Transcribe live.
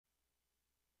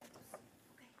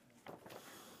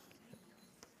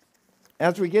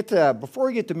before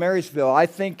we get to Marysville, I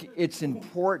think it's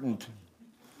important.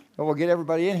 Oh, we'll get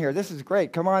everybody in here. This is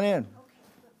great. Come on in.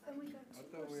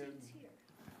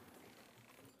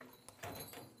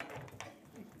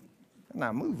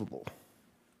 Not movable.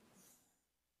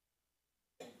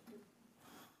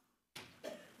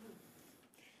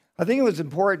 I think it was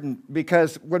important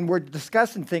because when we're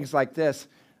discussing things like this,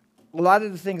 a lot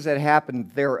of the things that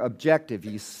happen, they're objective.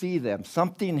 You see them.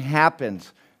 Something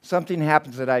happens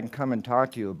that I can come and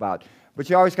talk to you about. But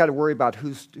you always got to worry about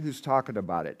who's talking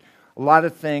about it. A lot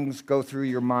of things go through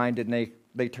your mind, and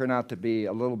they turn out to be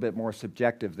a little bit more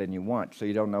subjective than you want, so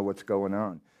you don't know what's going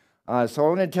on. So I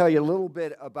want to tell you a little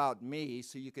bit about me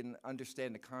so you can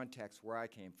understand the context where I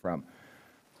came from.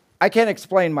 I can't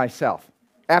explain myself.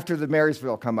 After the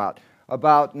Marysville come out,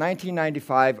 about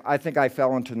 1995, I think I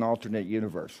fell into an alternate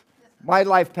universe. My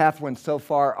life path went so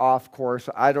far off course,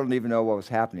 I don't even know what was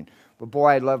happening. But boy,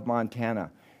 I love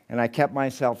Montana. And I kept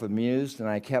myself amused, and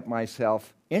I kept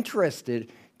myself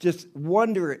interested.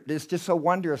 It's just so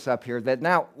wondrous up here that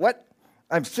now, what?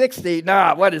 I'm 60.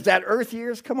 Nah, what is that, Earth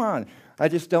years? Come on. I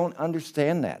just don't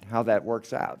understand how that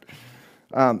works out.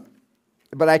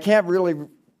 But I can't really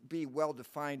be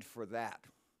well-defined for that.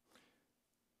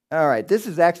 All right, this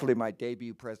is actually my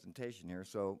debut presentation here,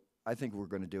 so I think we're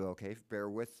going to do okay. Bear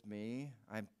with me.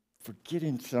 I'm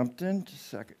forgetting something. Just a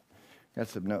second. Got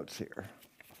some notes here.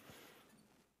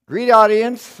 Greet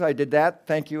audience. I did that.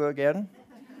 Thank you again.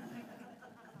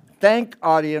 Thank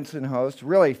audience and host,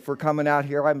 really, for coming out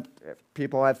here.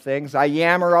 People have things. I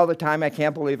yammer all the time. I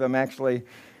can't believe I'm actually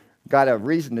got a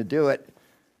reason to do it.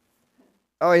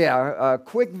 Oh, yeah, a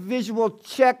quick visual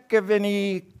check of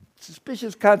any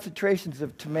suspicious concentrations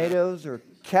of tomatoes or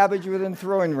cabbage within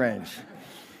throwing range.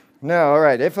 No, all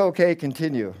right, if okay,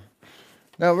 continue.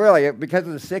 No, really, because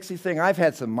of the 60 thing, I've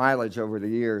had some mileage over the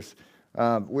years.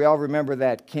 We all remember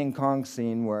that King Kong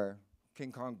scene where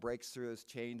King Kong breaks through his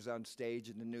chains on stage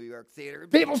in the New York theater.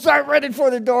 People start running for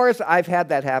the doors. I've had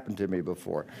that happen to me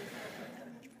before.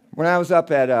 When I was up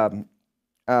at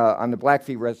on the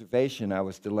Blackfeet Reservation, I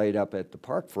was delayed up at the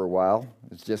park for a while. I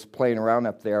was just playing around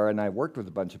up there, and I worked with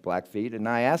a bunch of Blackfeet, and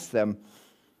I asked them,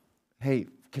 hey,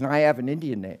 can I have an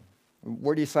Indian name?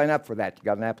 Where do you sign up for that? You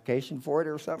got an application for it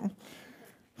or something?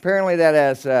 Apparently that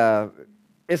has,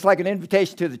 it's like an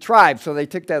invitation to the tribe, so they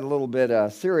took that a little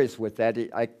bit serious with that.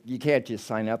 You can't just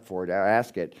sign up for it or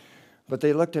ask it. But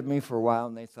they looked at me for a while,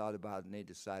 and they thought about it, and they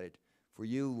decided, for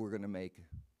you, we're going to make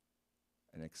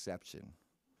an exception.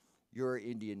 Your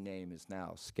Indian name is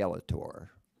now Skeletor.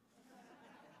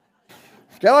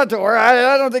 Skeletor,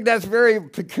 I don't think that's very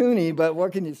pecuny, but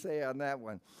what can you say on that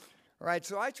one? All right,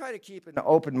 so I try to keep an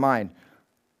open mind.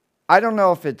 I don't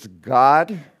know if it's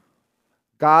God's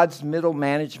middle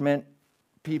management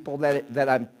people that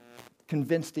I'm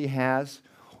convinced he has,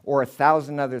 or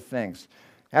 1,000 other things.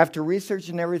 After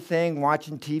researching everything,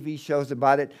 watching TV shows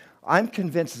about it, I'm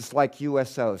convinced it's like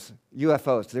UFOs.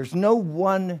 There's no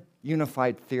one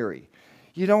unified theory.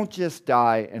 You don't just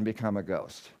die and become a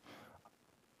ghost.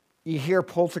 You hear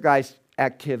poltergeist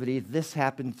activity, this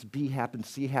happens, B happens,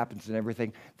 C happens, and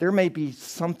everything. There may be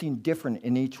something different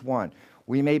in each one.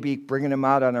 We may be bringing them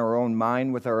out on our own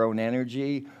mind with our own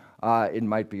energy. It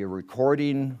might be a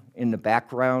recording in the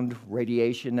background,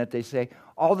 radiation that they say.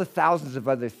 All the thousands of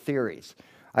other theories.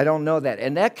 I don't know that.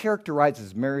 And that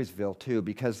characterizes Marysville, too,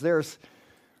 because there's,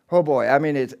 oh boy, I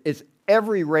mean, it's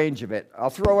every range of it. I'll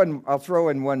throw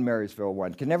in one Marysville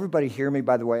one. Can everybody hear me,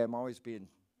 by the way? I'm always being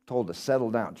told to settle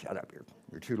down. Shut up,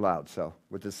 you're too loud. So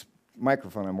with this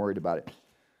microphone, I'm worried about it.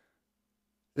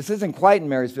 This isn't quite in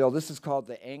Marysville. This is called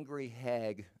the Angry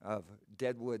Hag of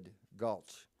Deadwood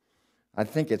Gulch. I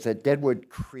think it's at Deadwood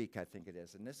Creek, I think it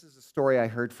is. And this is a story I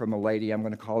heard from a lady. I'm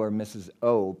going to call her Mrs.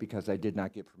 O because I did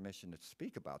not get permission to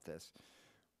speak about this,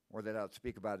 or that I would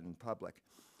speak about it in public.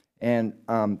 And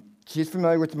she's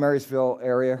familiar with the Marysville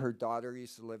area. Her daughter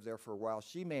used to live there for a while.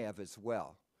 She may have as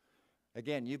well.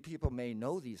 Again, you people may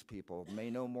know these people, may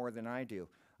know more than I do.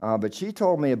 But she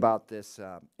told me about this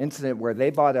incident where they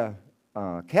bought a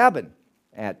cabin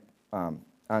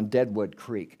on Deadwood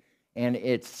Creek. And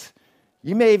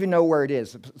you may even know where it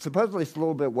is. Supposedly it's a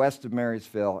little bit west of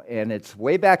Marysville, and it's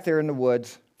way back there in the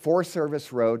woods, Forest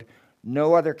Service Road,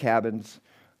 no other cabins,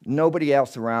 nobody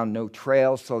else around, no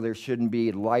trails, so there shouldn't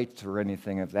be lights or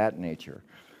anything of that nature.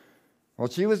 Well,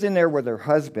 she was in there with her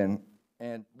husband,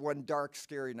 and one dark,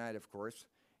 scary night, of course,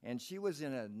 and she was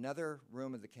in another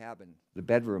room of the cabin, the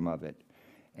bedroom of it,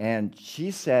 and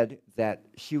she said that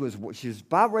she was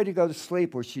about ready to go to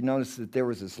sleep where she noticed that there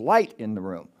was this light in the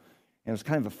room. And it was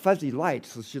kind of a fuzzy light,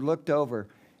 so she looked over,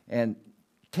 and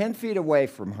 10 feet away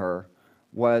from her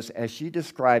was, as she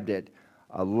described it,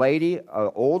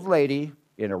 an old lady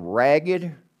in a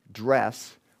ragged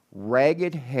dress,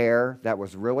 ragged hair that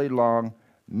was really long,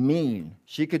 mean.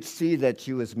 She could see that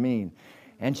she was mean.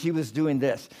 And she was doing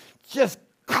this, just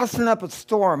cussing up a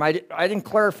storm. I didn't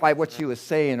clarify what she was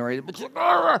saying,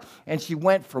 but and she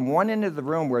went from one end of the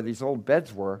room where these old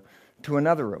beds were to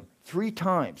another room 3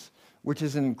 times, which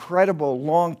is an incredible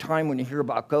long time when you hear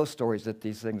about ghost stories that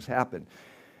these things happen.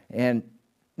 And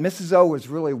Mrs. O was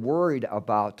really worried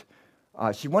about,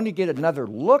 she wanted to get another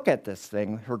look at this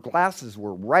thing. Her glasses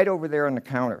were right over there on the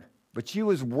counter. But she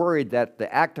was worried that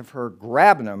the act of her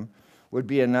grabbing them would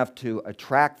be enough to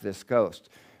attract this ghost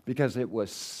because it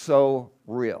was so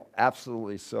real,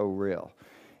 absolutely so real.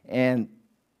 And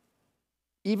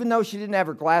even though she didn't have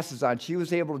her glasses on, she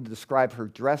was able to describe her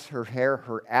dress, her hair,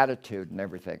 her attitude, and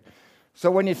everything. So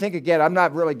when you think again, I'm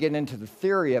not really getting into the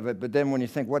theory of it, but then when you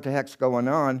think, what the heck's going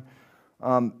on,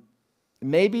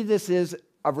 maybe this is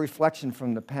a reflection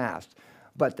from the past.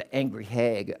 But the angry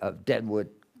hag of Deadwood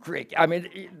Creek, I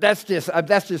mean, that's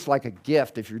just like a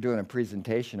gift if you're doing a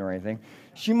presentation or anything.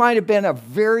 She might have been a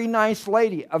very nice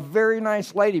lady,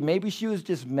 Maybe she was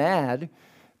just mad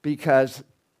because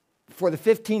for the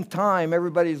 15th time,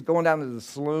 everybody's going down to the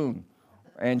saloon.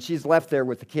 And she's left there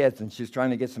with the kids, and she's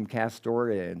trying to get some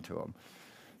Castoria into them.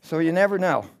 So you never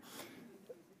know.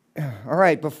 All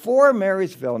right, before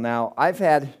Marysville now,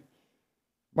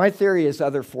 my theory is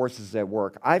other forces at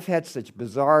work. I've had such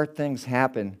bizarre things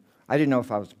happen. I didn't know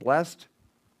if I was blessed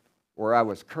or I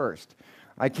was cursed.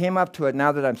 I came up to it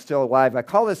now that I'm still alive. I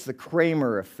call this the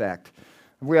Kramer effect.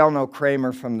 We all know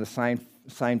Kramer from the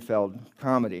Seinfeld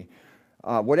comedy.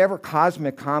 Whatever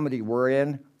cosmic comedy we're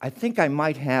in, I think I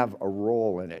might have a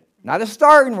role in it. Not a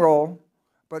starring role,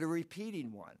 but a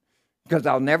repeating one. Because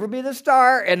I'll never be the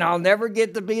star, and I'll never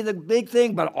get to be the big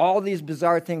thing, but all these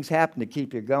bizarre things happen to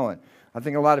keep you going. I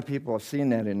think a lot of people have seen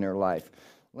that in their life.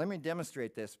 Let me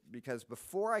demonstrate this, because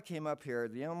before I came up here,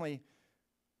 the only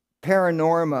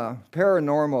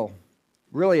paranormal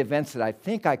really events that I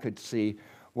think I could see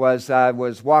was I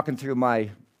was walking through my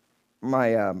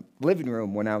living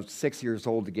room when I was 6 years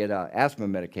old to get asthma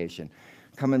medication.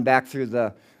 Coming back through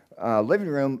the living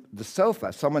room, the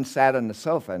sofa, someone sat on the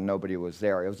sofa and nobody was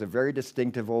there. It was a very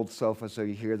distinctive old sofa, so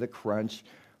you hear the crunch.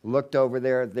 Looked over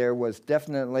there, there was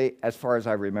definitely, as far as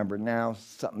I remember now,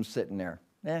 something sitting there.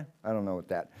 I don't know what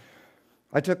that.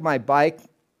 I took my bike,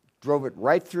 drove it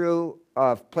right through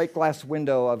a plate glass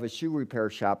window of a shoe repair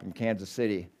shop in Kansas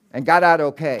City, and got out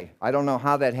okay. I don't know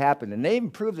how that happened. And they even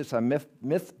proved this on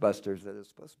Mythbusters that it's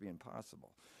supposed to be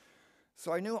impossible.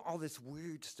 So I knew all this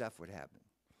weird stuff would happen.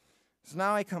 So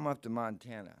now I come up to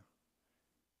Montana.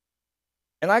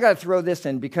 And I got to throw this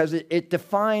in because it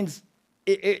defines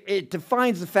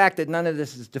the fact that none of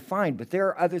this is defined, but there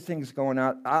are other things going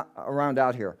around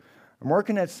out here. I'm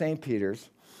working at St. Peter's.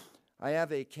 I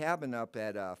have a cabin up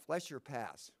at Flesher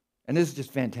Pass. And this is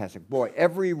just fantastic. Boy,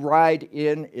 every ride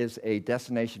in is a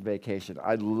destination vacation.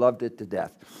 I loved it to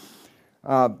death.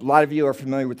 A lot of you are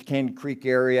familiar with the Canyon Creek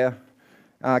area.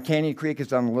 Canyon Creek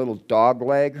is on a little dog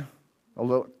leg,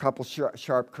 couple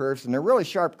sharp curves, and they're really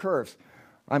sharp curves.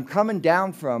 I'm coming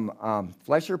down from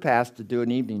Flesher Pass to do an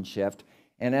evening shift,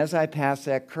 and as I pass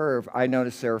that curve, I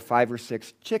notice there are 5 or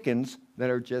 6 chickens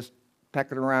that are just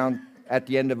pecking around at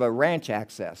the end of a ranch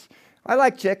access. I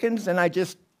like chickens, and I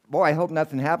hope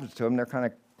nothing happens to them. They're kind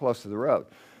of close to the road.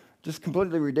 Just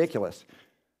completely ridiculous.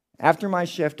 After my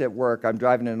shift at work, I'm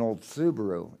driving an old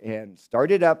Subaru and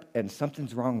started up, and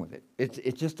something's wrong with it.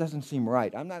 It just doesn't seem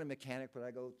right. I'm not a mechanic, but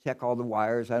I go check all the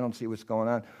wires. I don't see what's going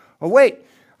on. Oh, wait.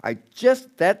 I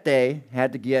just that day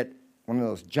had to get one of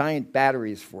those giant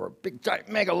batteries for a big, giant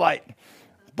mega light.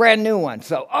 Brand new one.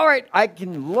 So, all right, I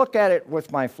can look at it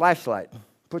with my flashlight.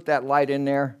 Put that light in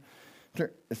there.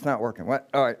 It's not working. What?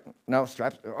 All right. No,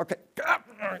 straps. Okay.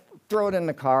 Throw it in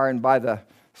the car, and by the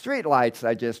street lights,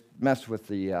 I just messed with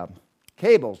the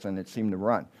cables, and it seemed to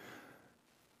run.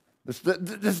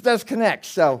 This does connect.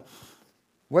 So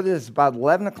what is it, about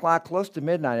 11 o'clock, close to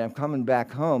midnight, I'm coming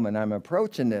back home, and I'm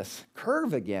approaching this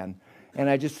curve again, and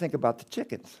I just think about the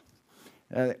chickens.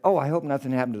 I hope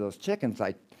nothing happened to those chickens.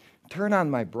 I turn on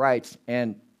my brights,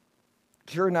 and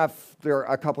sure enough,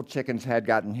 a couple chickens had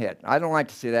gotten hit. I don't like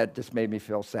to see that. It just made me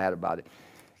feel sad about it.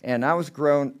 And I was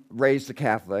raised a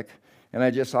Catholic, and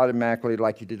I just automatically,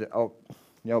 like you did,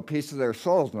 peace of their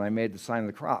souls, and I made the sign of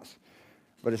the cross.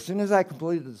 But as soon as I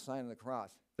completed the sign of the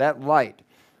cross, that light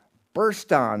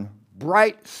burst on,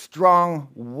 bright, strong,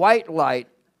 white light,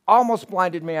 almost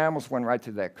blinded me. I almost went right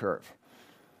through that curve.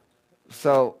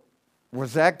 So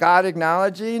was that God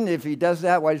acknowledging? If he does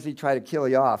that, why does he try to kill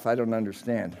you off? I don't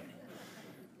understand.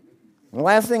 The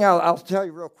last thing I'll tell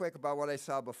you real quick about what I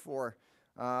saw before.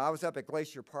 I was up at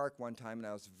Glacier Park one time, and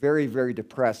I was very, very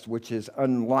depressed, which is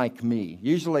unlike me.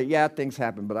 Usually, yeah, things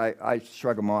happen, but I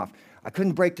shrug them off. I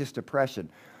couldn't break this depression.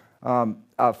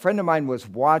 A friend of mine was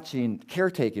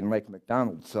caretaking Lake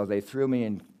McDonald, so they threw me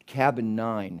in cabin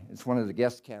 9. It's one of the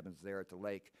guest cabins there at the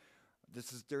lake.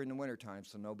 This is during the wintertime,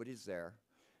 so nobody's there.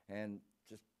 And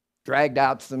just dragged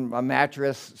out a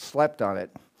mattress, slept on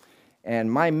it.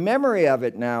 And my memory of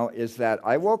it now is that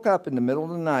I woke up in the middle of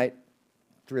the night,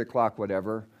 3 o'clock,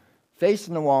 whatever,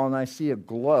 facing the wall, and I see a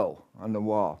glow on the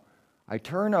wall. I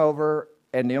turn over,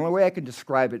 and the only way I can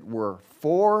describe it were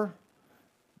 4,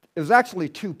 it was actually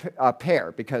 2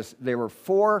 pair, because there were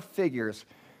 4 figures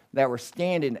that were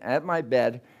standing at my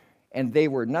bed, and they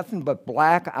were nothing but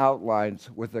black outlines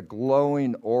with a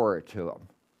glowing aura to them.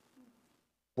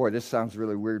 Boy, this sounds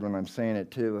really weird when I'm saying it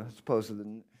too, as opposed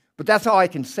to but that's all I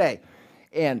can say.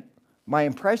 And my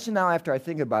impression now after I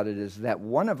think about it is that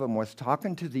one of them was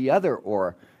talking to the other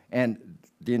aura, and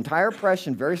the entire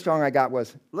impression, very strong, I got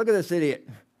was, look at this idiot.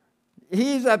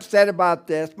 He's upset about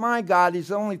this. My God,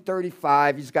 he's only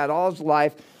 35. He's got all his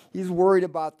life. He's worried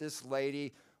about this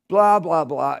lady, blah, blah,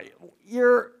 blah.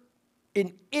 You're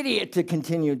an idiot to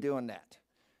continue doing that.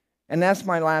 And that's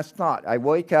my last thought. I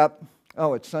wake up,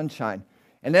 oh, it's sunshine.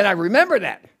 And then I remember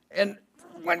that and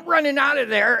went running out of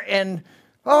there and,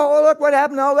 oh, look what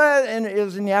happened, all that. And it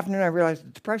was in the afternoon I realized the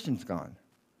depression's gone.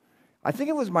 I think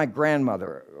it was my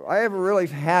grandmother. I have a really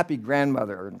happy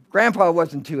grandmother. Grandpa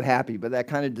wasn't too happy, but that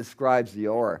kind of describes the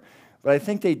aura. But I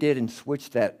think they did and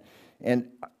switched that, and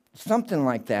something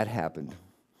like that happened.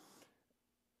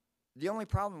 The only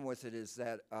problem with it is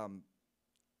that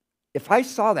if I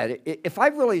saw that, if I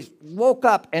really woke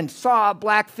up and saw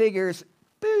black figures,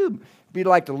 boom, it'd be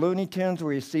like the Looney Tunes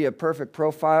where you see a perfect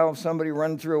profile of somebody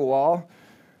running through a wall.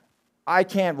 I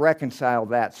can't reconcile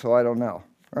that, so I don't know.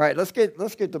 All right, let's get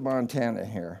to Montana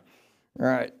here. All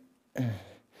right,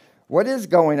 what is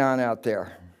going on out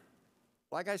there?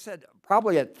 Like I said,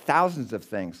 probably at thousands of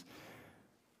things.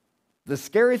 The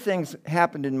scary things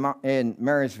happened in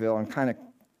Marysville and kind of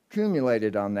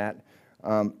accumulated on that.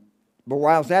 But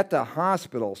while I was at the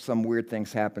hospital, some weird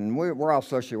things happened. We're all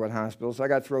associated with hospitals. So I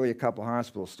got to throw you a couple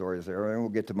hospital stories there, and we'll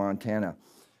get to Montana.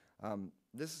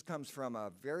 This comes from a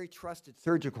very trusted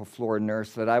surgical floor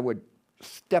nurse that I would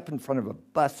step in front of a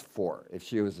bus for if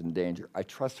she was in danger. I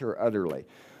trust her utterly.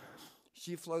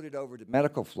 She floated over to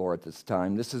medical floor at this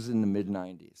time. This is in the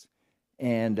mid-'90s.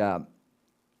 And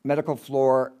medical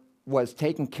floor was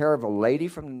taking care of a lady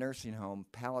from the nursing home,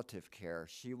 palliative care.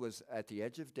 She was at the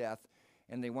edge of death,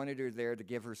 and they wanted her there to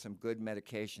give her some good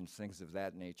medications, things of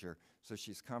that nature, so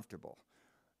she's comfortable.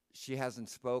 She hasn't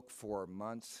spoke for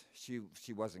months. She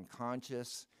wasn't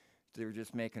conscious. They were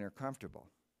just making her comfortable.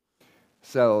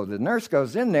 So the nurse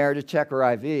goes in there to check her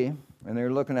IV, and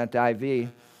they're looking at the IV.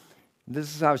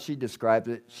 This is how she described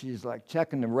it. She's like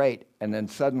checking the rate, and then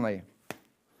suddenly,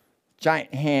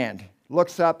 giant hand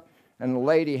looks up, and the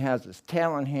lady has his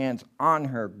talon hands on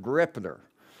her, gripping her,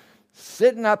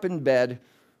 sitting up in bed,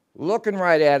 looking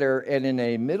right at her, and in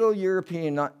a Middle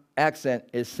European accent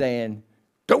is saying,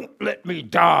 "Don't let me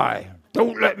die.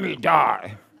 Don't let me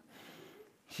die."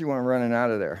 She went running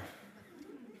out of there.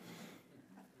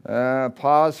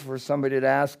 Pause for somebody to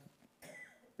ask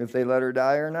if they let her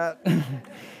die or not.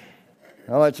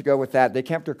 I'll let you go with that. They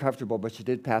kept her comfortable, but she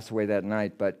did pass away that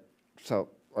night.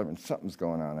 Something's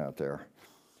going on out there.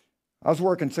 I was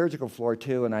working surgical floor,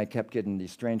 too, and I kept getting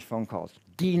these strange phone calls.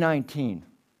 D19,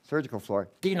 surgical floor,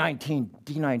 D19,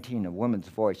 D19, a woman's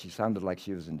voice. She sounded like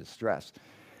she was in distress.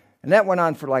 And that went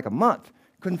on for like a month.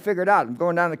 Couldn't figure it out. I'm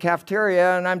going down to the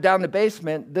cafeteria, and I'm down in the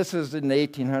basement. This is in the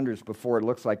 1800s before it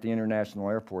looks like the international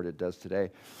airport it does today.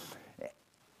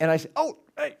 And I said, oh,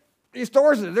 hey, these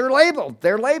doors, they're labeled.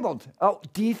 They're labeled. Oh,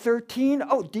 D13,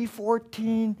 oh,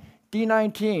 D14,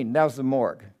 D19. That was the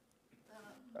morgue.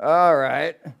 All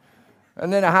right.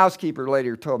 And then a housekeeper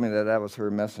later told me that was her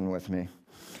messing with me.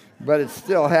 But it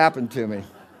still happened to me.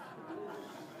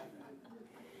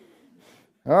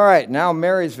 All right, now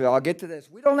Marysville. I'll get to this.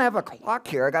 We don't have a clock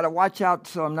here. I got to watch out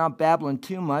so I'm not babbling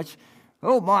too much.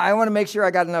 Oh, my, I want to make sure I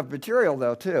got enough material,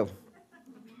 though, too.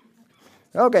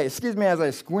 Okay, excuse me as I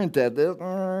squint at this.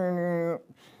 All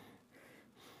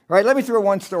right, let me throw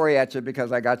one story at you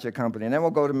because I got you company, and then we'll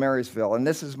go to Marysville. And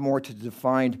this is more to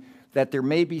define that there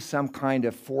may be some kind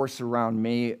of force around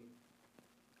me.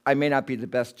 I may not be the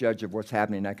best judge of what's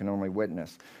happening. I can only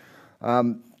witness.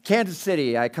 Kansas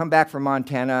City, I come back from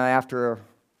Montana after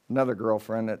another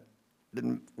girlfriend that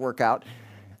didn't work out.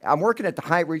 I'm working at the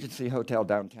Hyatt Regency Hotel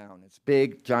downtown. It's a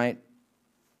big, giant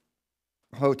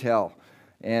hotel.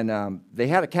 And they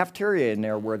had a cafeteria in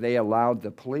there where they allowed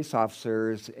the police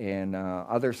officers and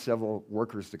other civil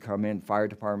workers to come in, fire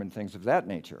department, things of that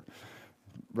nature.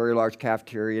 Very large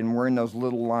cafeteria, and we're in those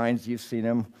little lines. You've seen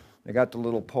them. They got the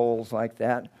little poles like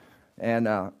that. And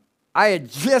I had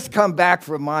just come back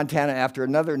from Montana after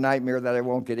another nightmare that I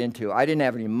won't get into. I didn't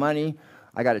have any money.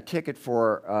 I got a ticket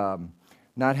for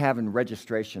not having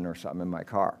registration or something in my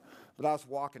car. But I was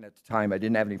walking at the time. I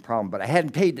didn't have any problem, but I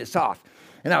hadn't paid this off.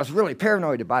 And I was really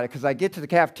paranoid about it because I get to the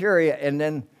cafeteria, and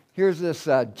then here's this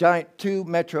giant 2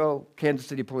 Metro Kansas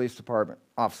City Police Department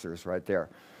officers right there.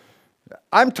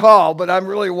 I'm tall, but I'm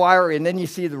really wiry. And then you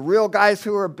see the real guys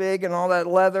who are big and all that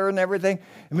leather and everything.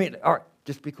 I mean, all right,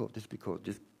 just be cool, just be cool,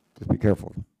 just be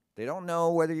careful. They don't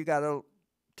know whether you got a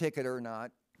ticket or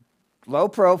not. Low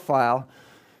profile.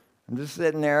 I'm just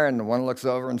sitting there, and the one looks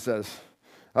over and says,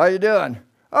 "How you doing?"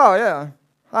 "Oh, yeah.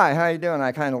 Hi, how you doing?"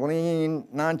 I kind of lean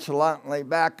nonchalantly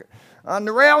back on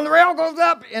the rail, and the rail goes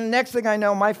up, and next thing I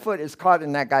know, my foot is caught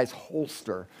in that guy's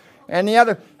holster. And the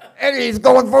other, "Eddie's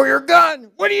going for your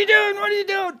gun. What are you doing? What are you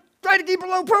doing? Try to keep a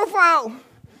low profile.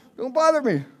 Don't bother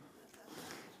me."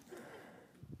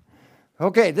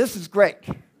 Okay, this is great.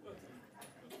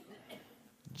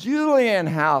 Julian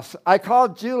House. I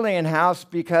called Julian House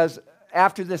because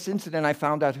after this incident, I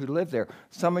found out who lived there.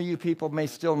 Some of you people may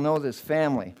still know this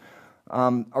family.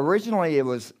 Originally, it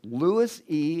was Louis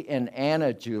E. and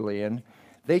Anna Julian.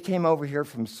 They came over here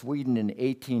from Sweden in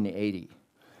 1880,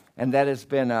 and that has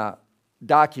been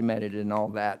documented and all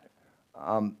that.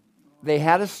 They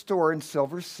had a store in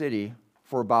Silver City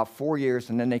for about 4 years,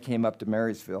 and then they came up to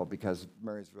Marysville because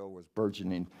Marysville was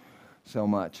burgeoning so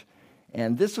much.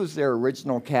 And this was their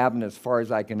original cabin as far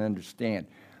as I can understand.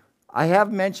 I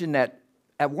have mentioned that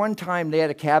at one time they had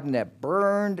a cabin that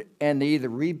burned, and they either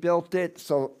rebuilt it.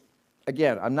 So,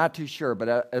 again, I'm not too sure,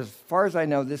 but as far as I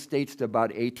know, this dates to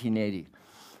about 1880.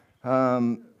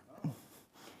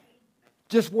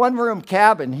 Just one-room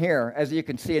cabin here, as you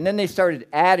can see, and then they started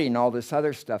adding all this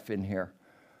other stuff in here.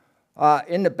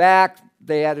 In the back,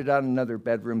 they added on another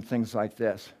bedroom, things like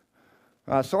this.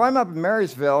 So I'm up in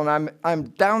Marysville, and I'm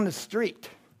down the street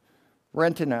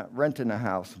renting a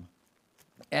house.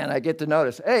 And I get to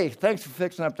notice, "Hey, thanks for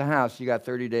fixing up the house. You got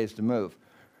 30 days to move."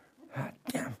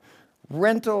 Damn.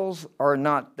 Rentals are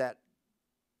not that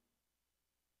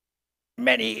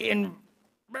many in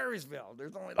Marysville.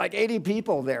 There's only like 80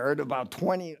 people there and about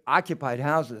 20 occupied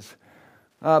houses.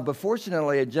 But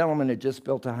fortunately, a gentleman had just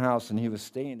built a house, and he was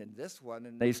staying in this one,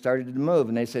 and they started to move.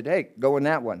 And they said, "Hey, go in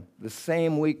that one," the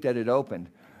same week that it opened.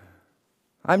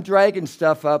 I'm dragging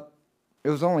stuff up. It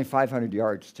was only 500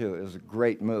 yards, too. It was a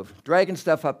great move. Dragging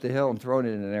stuff up the hill and throwing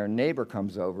it in there. A neighbor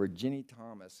comes over, Ginny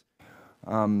Thomas.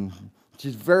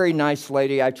 She's a very nice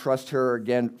lady. I trust her,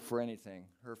 again, for anything.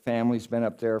 Her family's been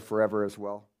up there forever as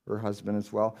well, her husband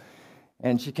as well.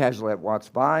 And she casually walks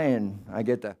by, and I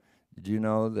get the, "Did you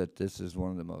know that this is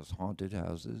one of the most haunted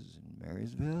houses in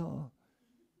Marysville?"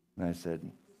 And I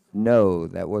said, "No,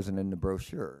 that wasn't in the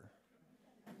brochure."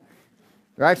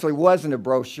 There actually wasn't a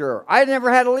brochure. I had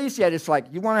never had a lease yet. It's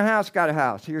like, you want a house, got a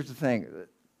house. Here's the thing.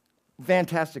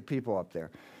 Fantastic people up there.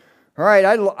 All right,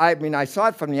 I mean, I saw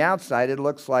it from the outside. It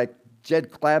looks like Jed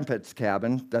Clampett's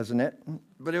cabin, doesn't it?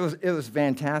 But it was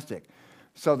fantastic.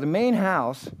 So the main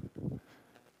house,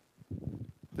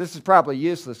 this is probably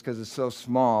useless because it's so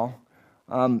small.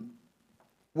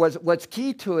 What's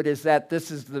key to it is that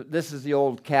this is the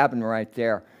old cabin right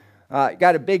there.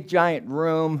 Got a big giant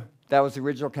room. That was the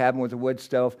original cabin with a wood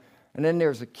stove. And then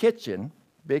there's a kitchen,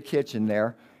 big kitchen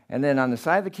there. And then on the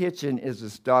side of the kitchen is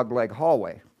this dogleg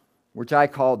hallway, which I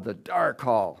called the dark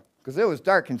hall, because it was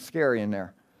dark and scary in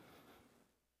there.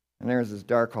 And there's this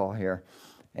dark hall here.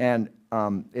 And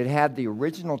it had the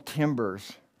original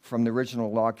timbers from the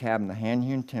original log cabin, the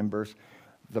hand-hewn timbers,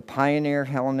 the Pioneer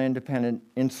Helena Independent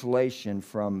insulation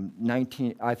from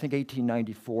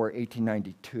 1894,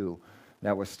 1892,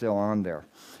 that was still on there.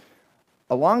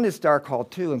 Along this dark hall,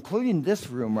 too, including this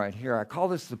room right here, I call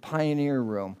this the Pioneer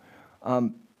Room.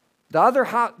 The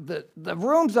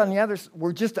rooms on the others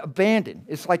were just abandoned.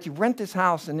 It's like you rent this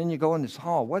house and then you go in this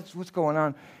hall. What's going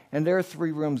on? And there are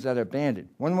 3 rooms that are abandoned.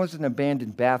 One was an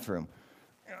abandoned bathroom.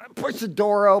 I push the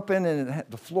door open and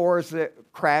the floors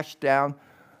crashed down.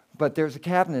 But there's a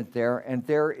cabinet there, and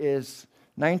there is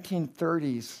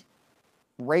 1930s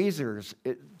razors,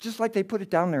 just like they put it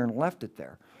down there and left it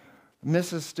there.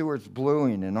 Mrs. Stewart's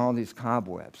bluing and all these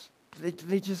cobwebs.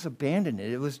 They just abandoned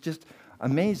it. It was just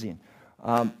amazing.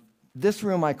 This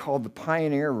room I called the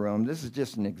Pioneer Room. This is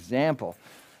just an example.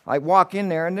 I walk in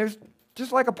there, and there's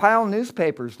just like a pile of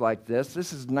newspapers like this.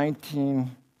 This is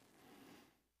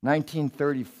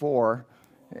 1934.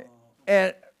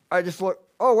 And I just look,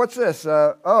 Oh, what's this?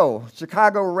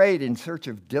 Chicago raid in search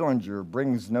of Dillinger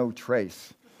brings no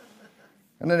trace.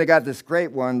 And then they got this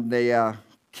great one. They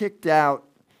kicked out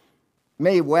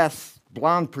Mae West's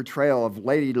blonde portrayal of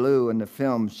Lady Lou in the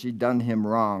film She'd Done Him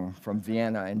Wrong from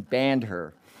Vienna and banned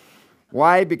her.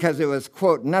 Why? Because it was,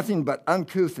 quote, nothing but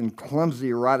uncouth and clumsy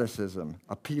eroticism,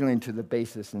 appealing to the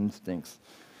basest instincts.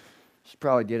 She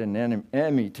probably get an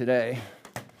Emmy today.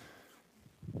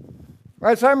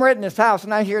 Right, so I'm renting this house,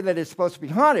 and I hear that it's supposed to be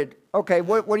haunted. Okay,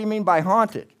 what do you mean by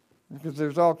haunted? Because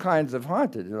there's all kinds of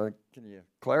haunted. You're like, can you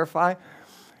clarify?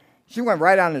 She went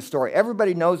right on the story.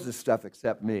 Everybody knows this stuff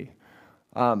except me.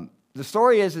 The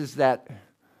story is that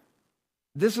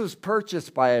this was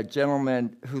purchased by a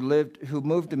gentleman who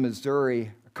moved to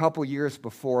Missouri a couple years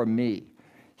before me.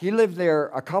 He lived there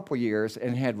a couple years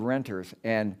and had renters,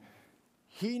 and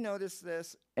he noticed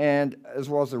this, and as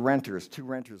well as the renters, 2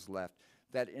 renters left,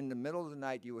 that in the middle of the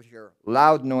night you would hear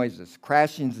loud noises,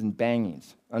 crashings and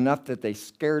bangings, enough that they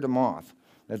scared him off.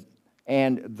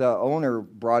 And the owner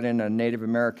brought in a Native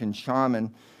American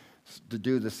shaman to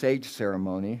do the sage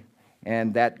ceremony,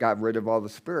 and that got rid of all the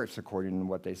spirits, according to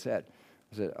what they said.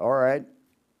 I said, all right.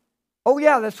 Oh,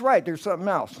 yeah, that's right. There's something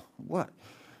else. What?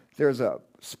 There's a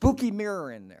spooky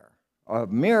mirror in there, a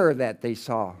mirror that they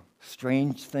saw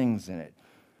strange things in it.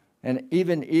 And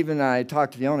even I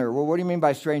talked to the owner, well, what do you mean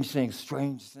by strange things?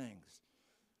 Strange things.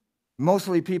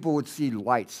 Mostly people would see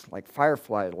lights, like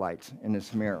firefly lights in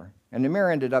this mirror. And the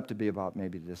mirror ended up to be about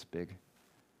maybe this big.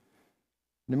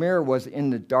 The mirror was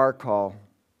in the dark hall,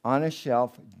 on a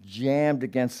shelf, jammed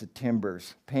against the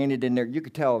timbers, painted in there. You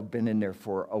could tell it had been in there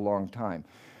for a long time.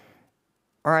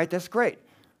 All right, that's great.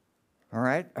 All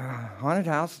right, haunted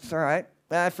house, it's all right.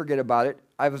 Forget about it.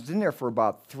 I was in there for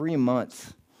about 3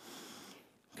 months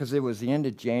because it was the end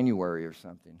of January or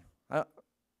something.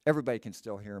 Everybody can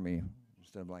still hear me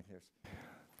instead of like this.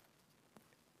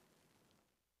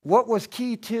 What was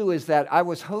key, too, is that I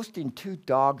was hosting 2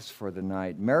 dogs for the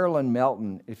night. Marilyn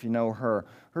Melton, if you know her,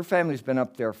 her family's been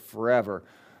up there forever.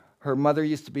 Her mother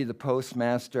used to be the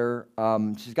postmaster.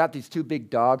 She's got these 2 big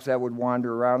dogs that would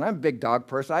wander around. I'm a big dog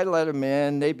person. I let them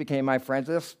in. They became my friends.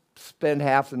 They'll spend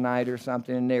half the night or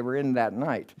something, and they were in that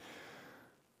night.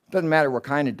 Doesn't matter what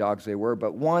kind of dogs they were,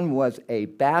 but one was a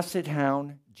Basset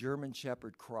Hound German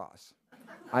Shepherd cross.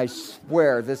 I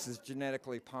swear this is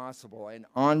genetically possible and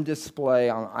on display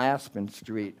on Aspen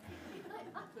Street.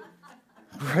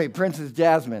 Great, Princess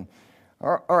Jasmine.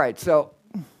 All right, so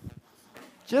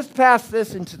just past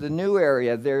this into the new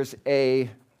area, there's a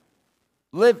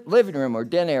living room or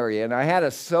den area, and I had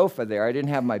a sofa there. I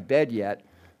didn't have my bed yet.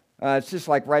 It's just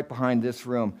like right behind this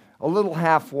room. A little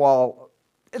half wall.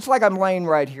 It's like I'm laying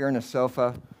right here in a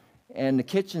sofa, and the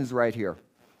kitchen's right here.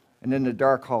 And then the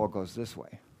dark hall goes this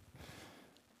way.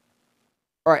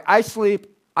 All right, I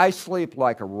sleep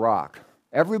like a rock.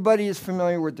 Everybody is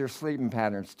familiar with their sleeping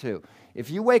patterns, too.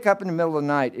 If you wake up in the middle of the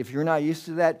night, if you're not used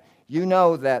to that, you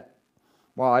know that,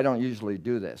 well, I don't usually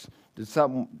do this.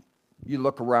 You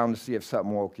look around to see if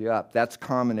something woke you up. That's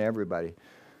common to everybody.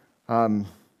 And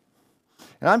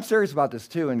I'm serious about this,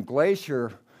 too. In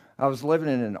Glacier, I was living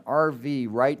in an RV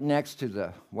right next to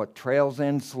the, Trails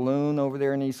End Saloon over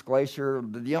there in East Glacier,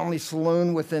 the only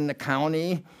saloon within the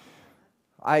county.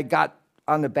 I got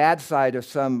on the bad side of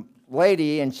some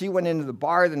lady, and she went into the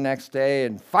bar the next day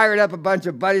and fired up a bunch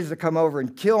of buddies to come over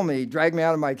and kill me, drag me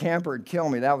out of my camper and kill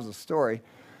me. That was the story.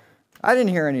 I didn't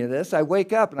hear any of this. I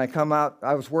wake up and I come out.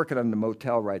 I was working on the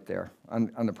motel right there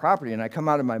on the property, and I come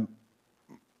out of my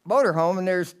motorhome, and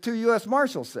there's 2 U.S.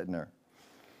 Marshals sitting there.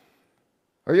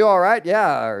 Are you all right?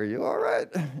 Yeah, are you all right?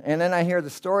 And then I hear the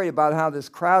story about how this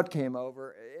crowd came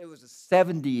over. It was a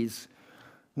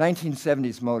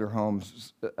 1970s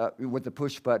motorhomes with the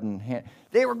push-button hand.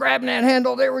 They were grabbing that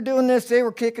handle. They were doing this. They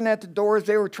were kicking at the doors.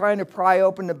 They were trying to pry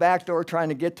open the back door, trying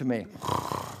to get to me.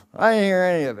 I didn't hear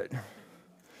any of it.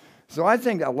 So I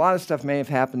think a lot of stuff may have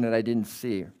happened that I didn't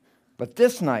see. But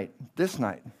this night,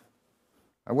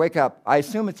 I wake up. I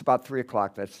assume it's about 3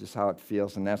 o'clock. That's just how it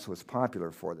feels, and that's what's popular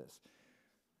for this.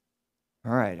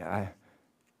 All right, I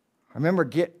remember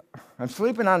I'm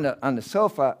sleeping on the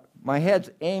sofa. My head's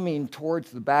aiming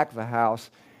towards the back of the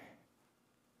house,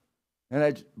 and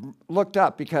I looked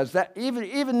up because that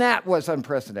even that was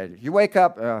unprecedented. You wake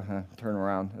up, turn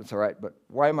around, that's all right. But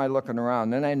why am I looking around?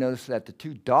 Then I noticed that the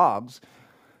 2 dogs,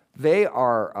 they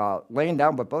are laying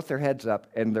down, but both their heads up,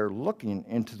 and they're looking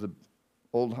into the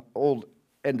old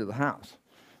end of the house,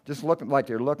 just looking like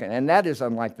they're looking. And that is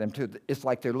unlike them too. It's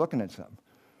like they're looking at something.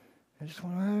 I just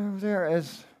went right over there.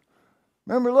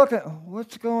 Remember looking,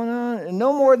 what's going on? And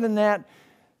no more than that.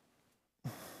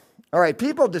 All right,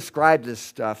 people describe this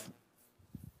stuff.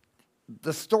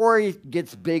 the story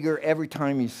gets bigger every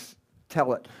time you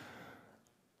tell it.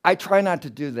 I try not to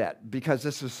do that because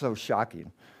this is so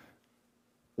shocking.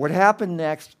 What happened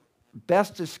next,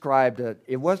 best described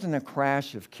it wasn't a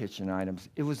crash of kitchen items,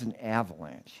 it was an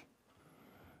avalanche.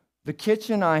 The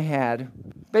kitchen I had,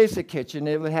 basic kitchen,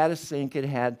 it had a sink, it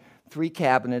had 3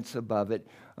 cabinets above it,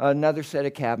 another set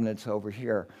of cabinets over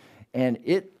here. And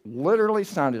it literally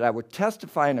sounded, I would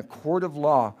testify in a court of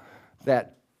law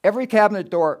that every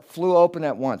cabinet door flew open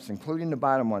at once, including the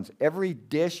bottom ones. Every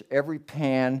dish, every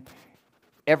pan,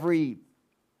 every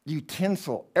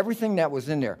utensil, everything that was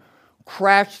in there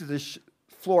crashed to the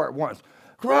floor at once.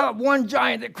 One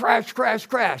giant that crashed, crash,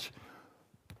 crash.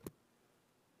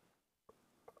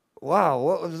 Wow,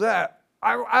 what was that?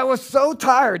 I was so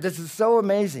tired. This is so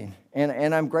amazing.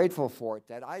 And I'm grateful for it,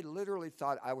 that I literally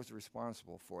thought I was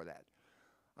responsible for that.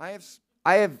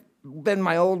 I have been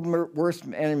my own worst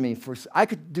enemy. I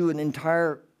could do an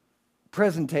entire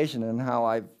presentation on how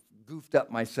I've goofed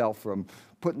up myself from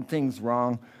putting things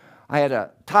wrong. I had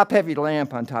a top-heavy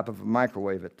lamp on top of a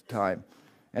microwave at the time.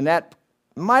 And that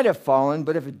might have fallen,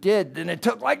 but if it did, then it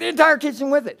took like the entire kitchen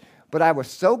with it. But I was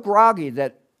so groggy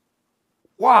that,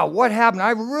 wow, what happened?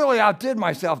 I really outdid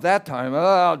myself that time.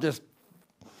 I'll just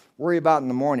worry about it in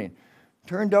the morning.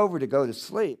 Turned over to go to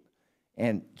sleep.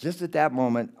 And just at that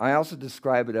moment, I also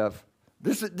describe it of,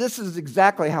 this is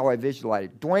exactly how I visualize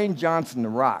it. Dwayne Johnson, The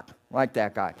Rock, like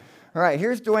that guy. All right,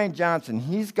 here's Dwayne Johnson.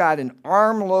 He's got an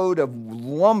armload of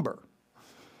lumber.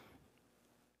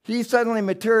 He suddenly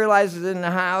materializes in the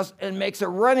house and makes a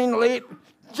running leap,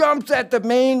 jumps at the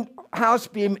main house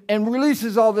beam, and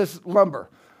releases all this lumber.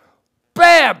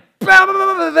 Bam! Bam!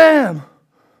 Bam! Bam! Bam!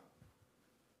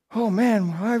 Oh,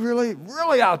 man, I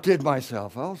really outdid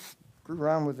myself. I'll screw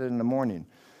around with it in the morning.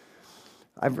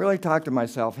 I've really talked to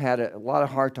myself, had a lot of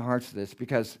heart-to-hearts to this,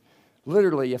 because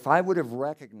literally, if I would have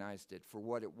recognized it for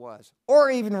what it was, or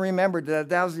even remembered that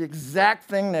that was the exact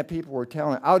thing that people were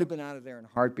telling, I would have been out of there in a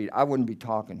heartbeat. I wouldn't be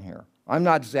talking here. I'm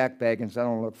not Zach Baggins. I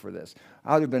don't look for this.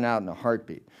 I would have been out in a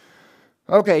heartbeat.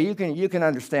 Okay, you can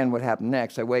understand what happened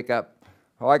next. I wake up.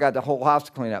 Oh, I got the whole house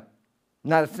to clean up.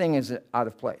 Not a thing is out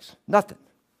of place. Nothing.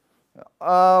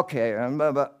 Okay.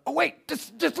 Oh, wait,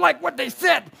 just like what they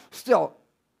said. Still,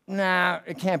 nah,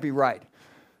 it can't be right.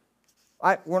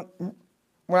 When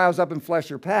I was up in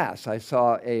Flesher Pass, I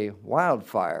saw a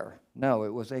wildfire. No,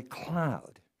 it was a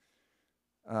cloud.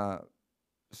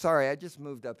 Sorry, I just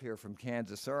moved up here from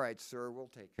Kansas. All right, sir, we'll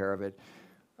take care of it.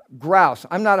 Grouse.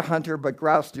 I'm not a hunter, but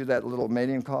grouse do that little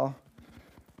mating call.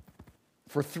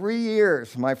 For 3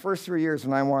 years, my first 3 years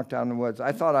when I walked out in the woods,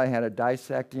 I thought I had a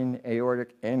dissecting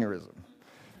aortic aneurysm.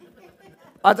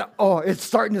 I thought, oh, it's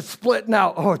starting to split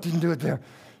now. Oh, it didn't do it there.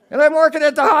 And I'm working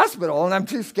at the hospital, and I'm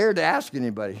too scared to ask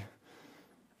anybody.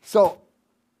 So,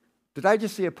 did I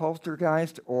just see a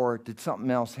poltergeist, or did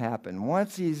something else happen?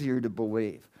 What's easier to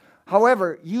believe?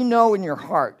 However, you know in your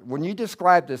heart, when you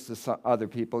describe this to some other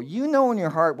people, you know in your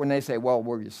heart when they say, well,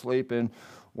 were you sleeping?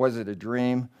 Was it a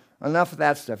dream? Enough of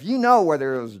that stuff. You know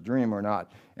whether it was a dream or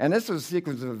not. And this was a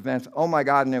sequence of events. Oh, my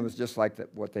God, and it was just like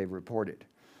what they reported.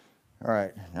 All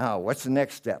right, now, what's the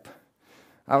next step?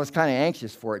 I was kind of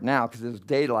anxious for it now because it was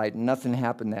daylight and nothing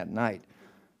happened that night.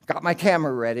 Got my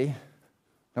camera ready.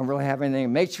 Don't really have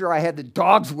anything. Made sure I had the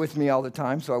dogs with me all the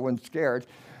time so I wasn't scared.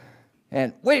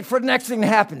 And wait for the next thing to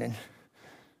happen. And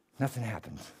nothing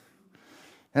happens.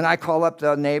 And I call up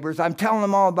the neighbors. I'm telling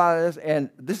them all about this. And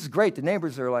this is great. The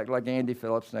neighbors are like Andy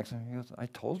Phillips next to me. He goes, I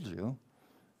told you.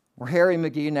 We're Harry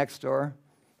McGee next door.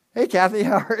 Hey, Kathy,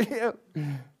 how are you?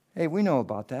 Hey, we know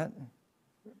about that.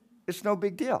 It's no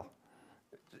big deal.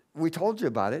 We told you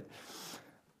about it.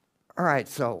 All right,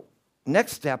 so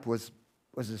next step was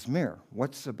this mirror.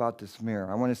 What's about this mirror?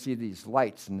 I want to see these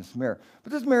lights in this mirror.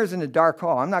 But this mirror's in a dark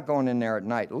hall. I'm not going in there at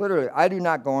night. Literally, I do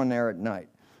not go in there at night.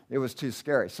 It was too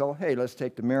scary. So, hey, let's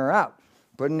take the mirror out.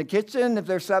 Put it in the kitchen. If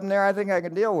there's something there, I think I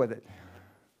can deal with it.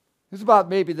 It was about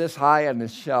maybe this high on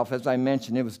this shelf. As I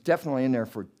mentioned, it was definitely in there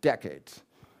for decades.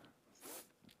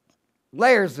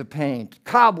 Layers of paint,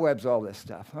 cobwebs, all this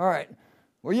stuff. All right.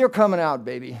 Well, you're coming out,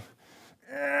 baby.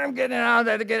 I'm getting out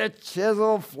there to get a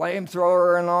chisel,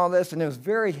 flamethrower, and all this, and it was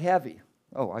very heavy.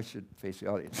 Oh, I should face the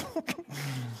audience.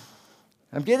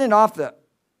 I'm getting off it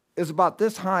was about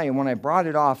this high, and when I brought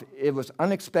it off, it was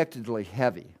unexpectedly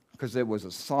heavy because it was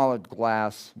a solid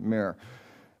glass mirror.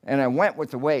 And I went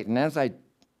with the weight, and as I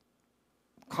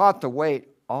caught the weight,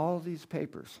 all these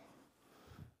papers,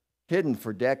 hidden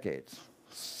for decades,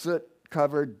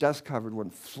 soot-covered, dust-covered,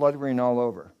 went fluttering all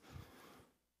over.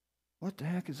 What the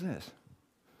heck is this?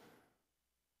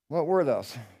 What were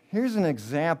those? Here's an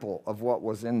example of what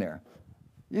was in there.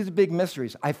 These are big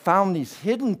mysteries. I found these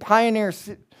hidden pioneer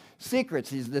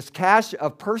secrets, this cache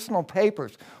of personal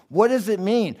papers. What does it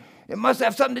mean? It must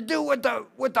have something to do with the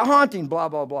haunting, blah,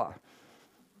 blah, blah.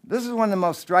 This is one of the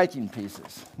most striking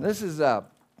pieces. This is a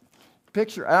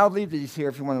picture. I'll leave these here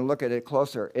if you want to look at it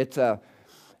closer. It's a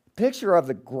picture of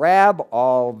the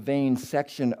grab-all vein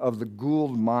section of the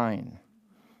Gould mine.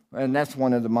 And that's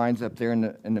one of the mines up there in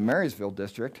the Marysville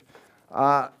district.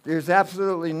 There's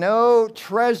absolutely no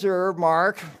treasure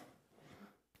mark,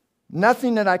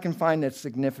 nothing that I can find that's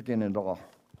significant at all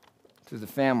to the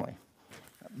family.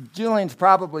 Julian's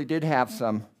probably did have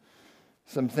some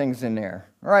things in there.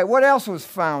 All right, what else was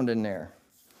found in there?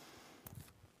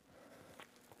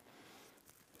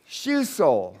 Shoe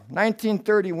sole,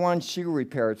 1931 shoe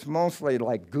repair. It's mostly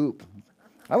like goop.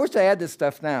 I wish I had this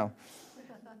stuff now.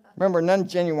 Remember, none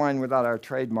genuine without our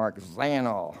trademark,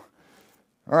 Xanol.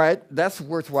 All right, that's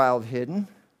worthwhile hidden.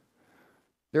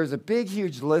 There's a big,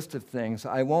 huge list of things.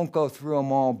 I won't go through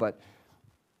them all, but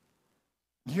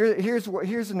here's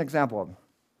an example of them.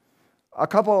 A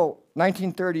couple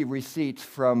 1930 receipts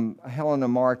from Helena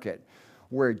Market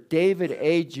where David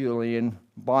A. Julian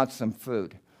bought some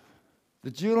food. The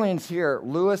Julians here,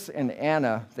 Louis and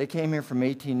Anna, they came here from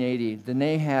 1880. Then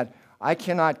they had, I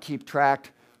cannot keep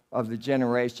track of the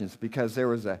generations because there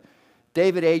was a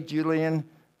David A. Julian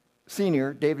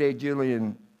Sr., David A.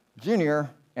 Julian Jr.,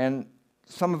 and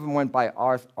some of them went by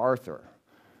Arthur.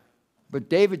 But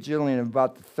David Julian, in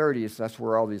about the 30s, that's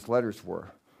where all these letters were.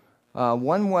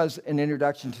 One was an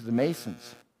introduction to the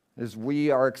Masons, is we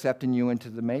are accepting you into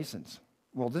the Masons.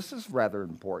 Well, this is rather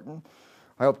important.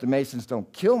 I hope the Masons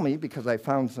don't kill me because I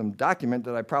found some document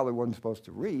that I probably wasn't supposed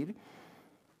to read.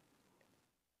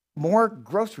 More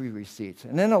grocery receipts.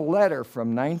 And then a letter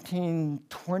from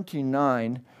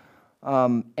 1929.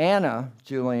 Anna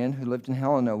Julian, who lived in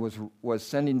Helena, was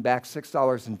sending back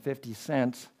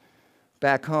 $6.50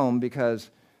 back home because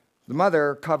the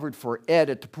mother covered for Ed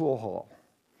at the pool hall.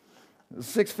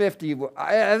 $6.50,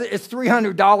 it's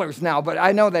 $300 now, but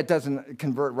I know that doesn't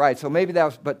convert right. So maybe that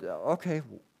was, but okay,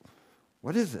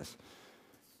 what is this?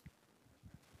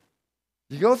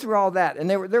 You go through all that, and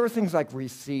there were things like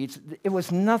receipts. It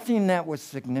was nothing that was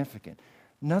significant.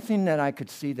 Nothing that I could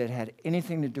see that had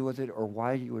anything to do with it or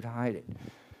why you would hide it,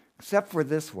 except for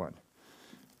this one.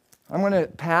 I'm going to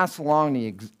pass along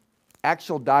the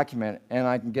actual document, and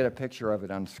I can get a picture of it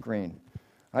on screen.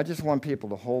 I just want people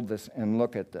to hold this and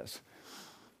look at this.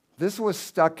 This was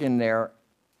stuck in there,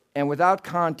 and without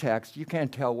context, you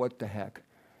can't tell what the heck.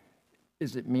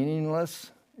 Is it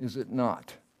meaningless? Is it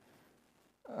not?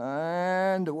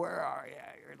 And where are you?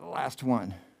 You're the last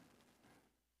one.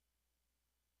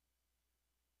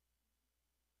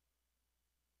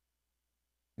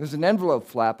 There's an envelope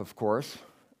flap, of course,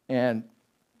 and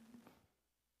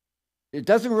it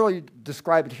doesn't really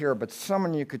describe it here, but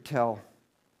someone you could tell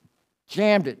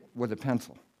jammed it with a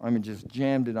pencil. I mean, just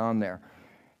jammed it on there.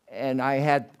 And I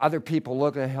had other people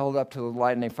look and held up to the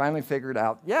light, and they finally figured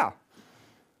out, yeah,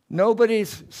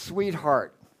 nobody's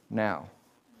sweetheart now.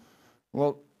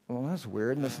 Well, that's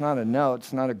weird, and it's not a note,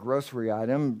 it's not a grocery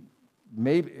item.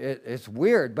 Maybe it's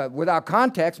weird, but without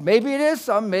context, maybe it is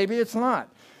some, maybe it's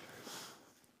not.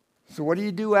 So what do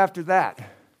you do after that?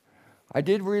 I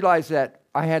did realize that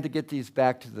I had to get these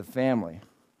back to the family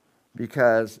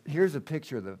because here's a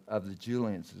picture of the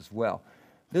Julians as well.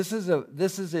 This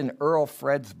is in Earl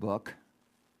Fred's book,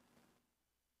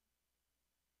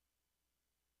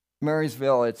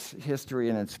 Marysville, its history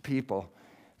and its people.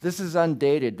 This is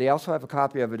undated. They also have a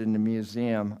copy of it in the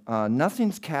museum.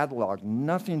 Nothing's cataloged,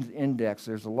 nothing's indexed.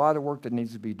 There's a lot of work that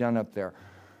needs to be done up there.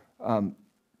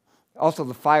 Also,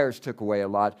 the fires took away a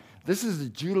lot. This is the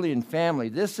Julian family.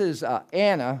 This is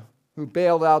Anna, who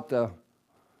bailed out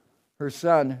her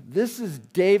son. This is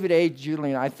David A.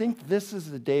 Julian. I think this is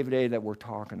the David A. that we're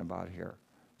talking about here.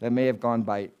 That may have gone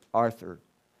by Arthur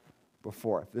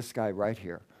before. This guy right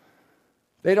here.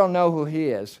 They don't know who he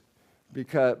is,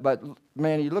 but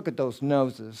man, you look at those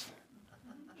noses.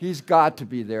 He's got to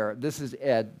be there. This is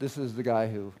Ed. This is the guy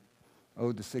who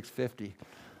owed the $6.50.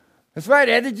 That's right,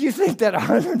 Ed. Did you think that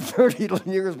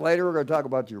 130 years later we're going to talk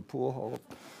about your pool hole?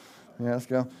 Yeah, let's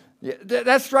go. Yeah,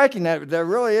 that's striking. That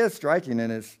really is striking,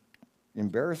 and it's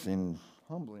embarrassing and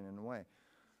humbling in a way.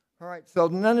 All right, so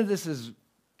none of this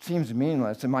seems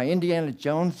meaningless. Am I Indiana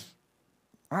Jones?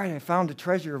 All right, I found a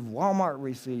treasure of Walmart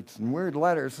receipts and weird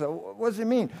letters. So what does it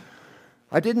mean?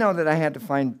 I did know that I had to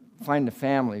find the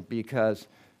family because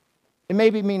it may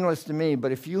be meaningless to me,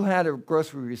 but if you had a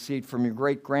grocery receipt from your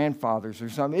great-grandfathers or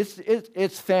something,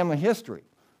 it's family history.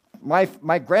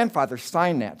 My grandfather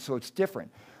signed that, so it's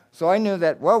different. So I knew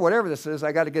that, well, whatever this is,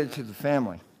 I got to get it to the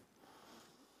family.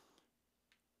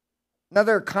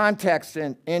 Another context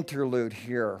and interlude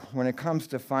here when it comes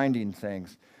to finding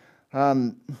things.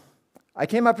 I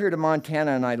came up here to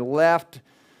Montana and I left,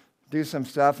 do some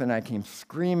stuff, and I came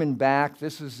screaming back.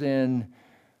 This was in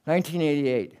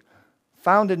 1988.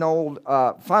 Found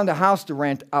a house to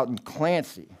rent out in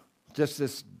Clancy, just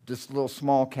this little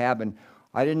small cabin.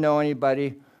 I didn't know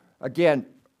anybody. Again,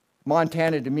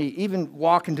 Montana to me, even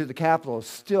walking to the capital is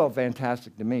still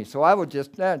fantastic to me. So I would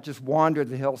just wander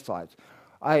the hillsides.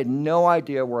 I had no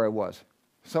idea where I was,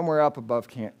 somewhere up above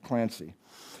Clancy.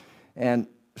 And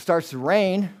it starts to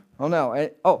rain. Oh, no.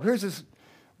 Here's this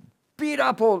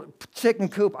beat-up old chicken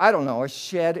coop. I don't know, a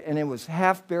shed, and it was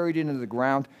half buried into the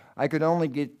ground. I could only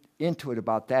get into it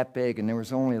about that big, and there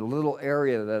was only a little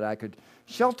area that I could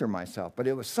shelter myself. But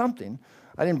it was something.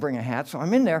 I didn't bring a hat, so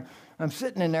I'm in there. I'm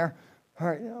sitting in there. All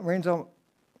right, rain's on.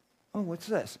 Oh, what's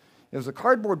this? It was a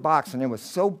cardboard box, and it was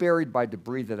so buried by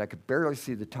debris that I could barely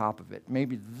see the top of it.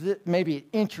 Maybe an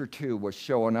inch or two was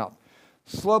showing up.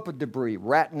 Slope of debris,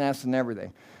 rat nests and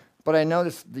everything. But I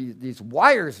noticed these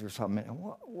wires or something.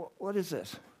 What is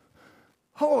this?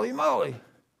 Holy moly!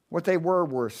 What they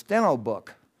were steno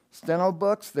book. Steno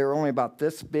books, they were only about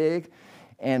this big,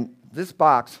 and this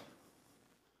box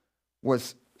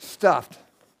was stuffed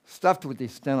with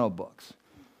these steno books.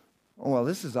 Oh, well,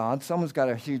 this is odd. Someone's got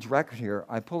a huge record here.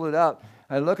 I pull it up.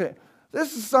 I look at it.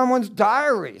 This is someone's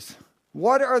diaries.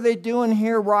 What are they doing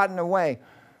here rotting away?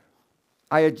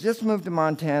 I had just moved to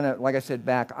Montana, like I said,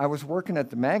 back. I was working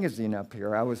at the magazine up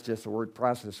here. I was just a word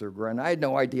processor grunt. I had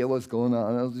no idea what was going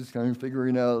on. I was just kind of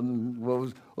figuring out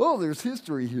there's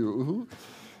history here.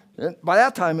 And by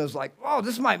that time, it was like,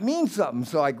 this might mean something.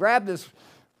 So I grabbed this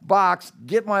box,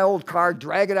 get my old car,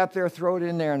 drag it up there, throw it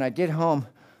in there, and I get home.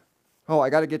 I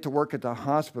got to get to work at the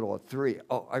hospital at 3.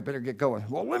 I better get going.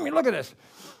 Well, let me look at this.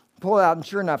 Pull it out, and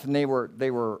sure enough, and they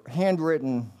were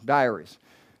handwritten diaries.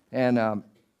 And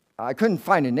I couldn't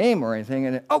find a name or anything.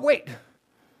 And wait.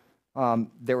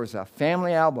 There was a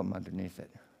family album underneath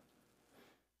it.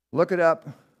 Look it up.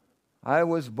 I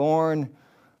was born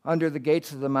under the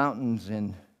gates of the mountains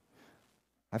in,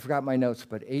 I forgot my notes,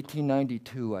 but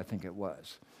 1892, I think it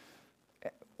was.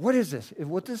 What is this?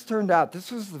 What this turned out, this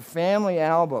was the family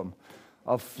album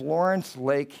of Florence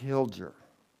Lake Hilger,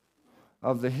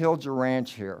 of the Hilger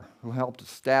Ranch here, who helped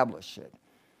establish it.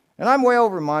 And I'm way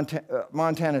over in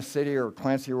Montana City or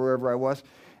Clancy or wherever I was,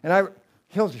 and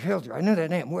Hilger, I knew that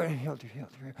name. Where Hilger?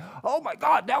 Oh my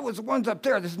God, that was the ones up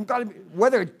there. This has got to be,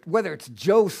 whether it's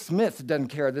Joe Smith, doesn't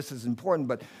care, this is important,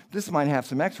 but this might have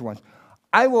some extra ones.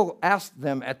 I will ask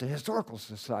them at the Historical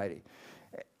Society.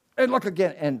 And look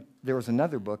again, and there was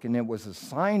another book, and it was a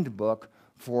signed book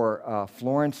for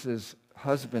Florence's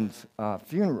husband's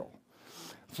funeral.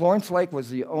 Florence Lake was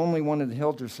the only one of the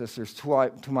Hilger sisters,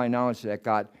 to my knowledge, that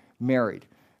got married,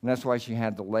 and that's why she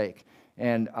had the lake.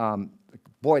 And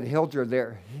boy, the Hilger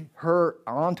there, her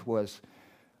aunt was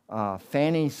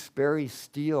Fanny Sperry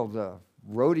Steele, the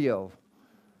rodeo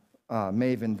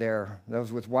maven there. That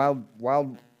was with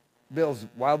Wild Bill's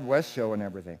Wild West show and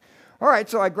everything. All right,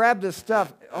 so I grabbed this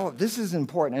stuff. This is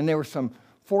important. And there were some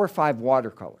 4 or 5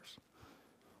 watercolors.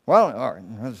 Well, all right,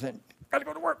 I was saying, gotta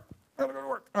go to work.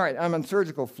 All right, I'm on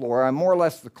surgical floor. I'm more or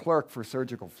less the clerk for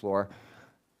surgical floor.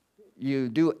 You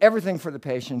do everything for the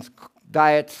patients,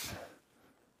 diets,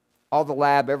 all the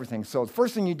lab, everything. So the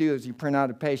first thing you do is you print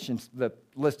out the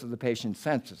list of the patient's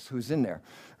census, who's in there.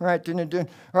 All right, all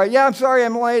right, yeah, I'm sorry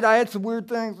I'm late. I had some weird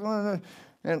things.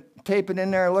 And tape it in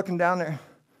there, looking down there.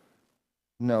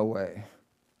 No way.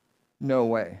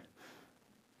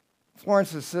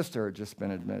 Florence's sister had just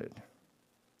been admitted.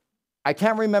 I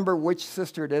can't remember which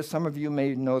sister it is. Some of you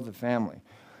may know the family.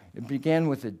 It began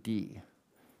with a D.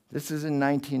 This is in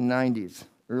 1990s,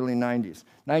 early 90s,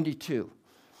 92.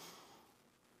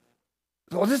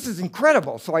 So this is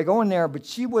incredible. So I go in there, but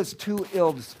she was too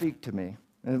ill to speak to me,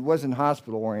 and it wasn't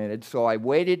hospital-oriented. So I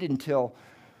waited until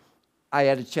I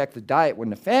had to check the diet when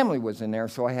the family was in there,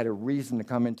 so I had a reason to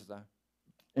come into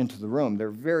the room.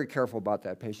 They're very careful about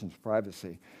that patient's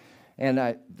privacy. And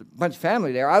a bunch of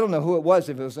family there. I don't know who it was,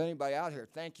 if it was anybody out here.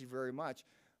 Thank you very much.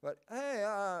 But, hey,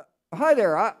 hi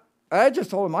there. I just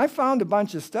told them I found a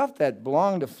bunch of stuff that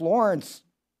belonged to Florence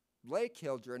Lake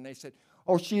Hilger. And they said,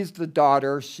 she's the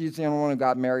daughter. She's the only one who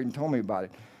got married and told me about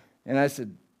it. And I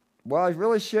said, well, I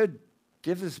really should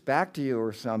give this back to you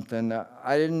or something.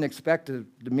 I didn't expect to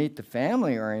meet the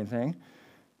family or anything.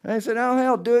 And they said, oh,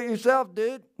 hell, do it yourself,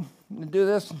 dude. Do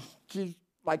this. She's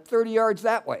like 30 yards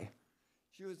that way.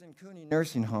 She was in Cooney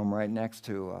Nursing Home right next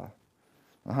to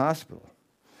a hospital.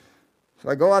 So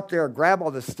I go up there, grab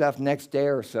all this stuff next day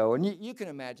or so, and you can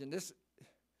imagine this.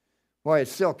 Boy, it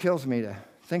still kills me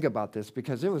think about this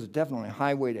because it was definitely a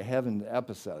Highway to Heaven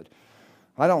episode.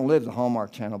 I don't live the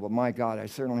Hallmark Channel, but my God, I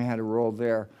certainly had a role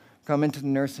there. Come into the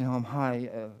nursing home. Hi,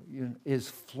 is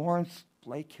Florence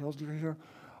Blake Hilder here?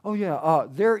 Oh, yeah,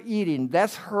 they're eating.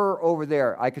 That's her over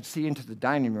there. I could see into the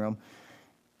dining room.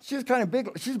 She was kind of big.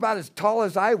 She's about as tall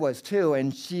as I was, too,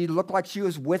 and she looked like she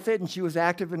was with it, and she was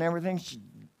active and everything. She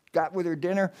got with her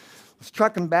dinner, was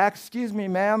trucking back. Excuse me,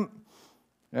 ma'am.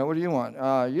 Now, what do you want?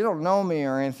 You don't know me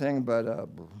or anything, but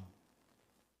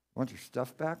want your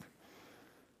stuff back?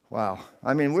 Wow.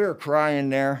 I mean, we were crying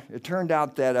there. It turned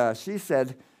out that she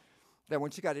said that when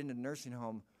she got into the nursing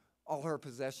home, all her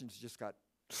possessions just got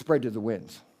spread to the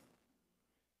winds.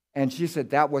 And she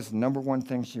said that was the number one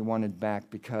thing she wanted back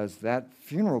because that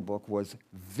funeral book was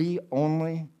the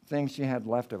only thing she had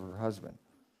left of her husband.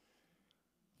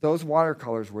 Those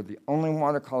watercolors were the only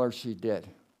watercolors she did.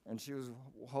 And she was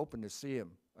hoping to see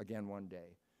him again one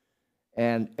day.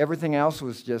 And everything else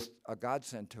was just a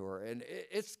godsend to her. And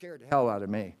it scared the hell out of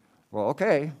me. Well,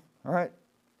 okay, all right.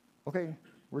 Okay,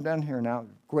 we're done here now.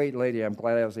 Great lady. I'm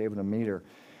glad I was able to meet her.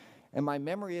 And my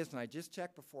memory is, and I just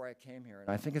checked before I came here, and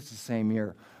I think it's the same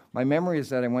year. My memory is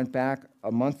that I went back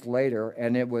a month later,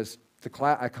 and it was the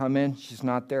class. I come in, she's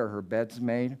not there. Her bed's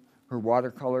made. Her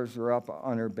watercolors are up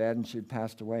on her bed, and she had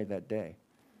passed away that day.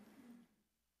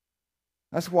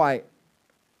 That's why,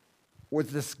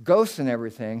 with this ghost and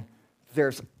everything,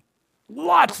 there's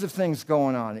lots of things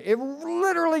going on. It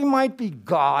literally might be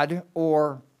God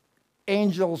or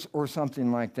angels or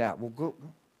something like that.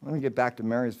 Let me get back to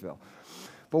Marysville.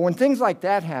 But when things like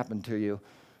that happen to you,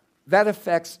 that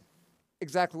affects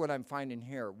exactly what I'm finding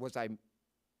here.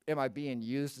 Am I being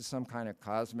used as some kind of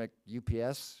cosmic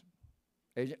UPS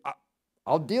agent?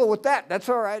 I'll deal with that. That's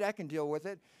all right. I can deal with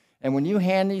it. And when you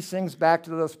hand these things back to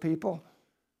those people,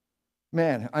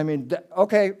 man, I mean,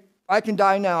 okay, I can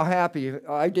die now happy.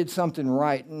 I did something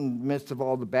right in the midst of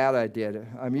all the bad I did.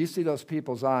 I mean, you see those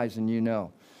people's eyes and you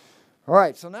know. All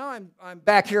right, so now I'm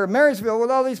back here in Marysville with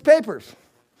all these papers.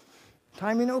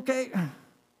 Timing okay?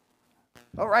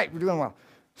 All right, we're doing well.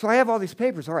 So I have all these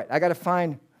papers. All right, I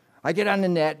get on the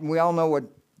net, and we all know what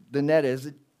the net is.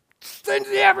 It sends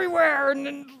you everywhere, and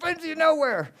then sends you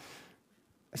nowhere.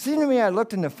 It seemed to me I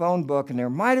looked in the phone book, and there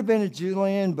might have been a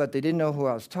Julian, but they didn't know who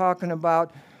I was talking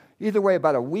about. Either way,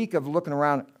 about a week of looking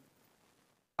around,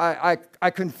 I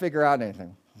couldn't figure out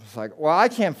anything. It's like, well, I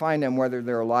can't find them whether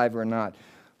they're alive or not.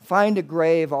 Find a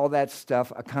grave, all that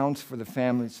stuff accounts for the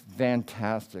families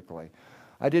fantastically.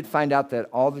 I did find out that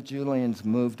all the Julians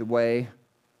moved away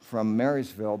from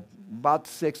Marysville about the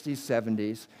 60s,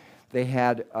 70s. They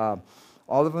had, all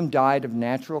of them died of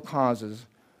natural causes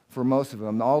for most of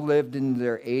them. All lived in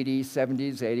their 80s,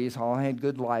 70s, 80s, all had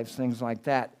good lives, things like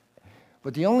that.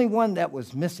 But the only one that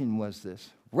was missing was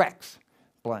this, Rex,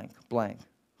 blank, blank,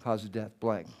 cause of death,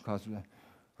 blank, cause of death.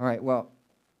 All right, well,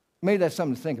 maybe that's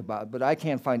something to think about, but I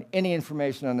can't find any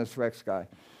information on this Rex guy.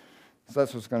 So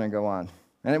that's what's going to go on.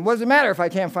 And it doesn't matter if I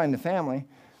can't find the family.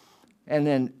 And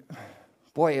then,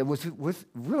 boy, it was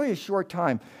really a short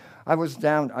time. I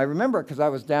remember because I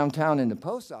was downtown in the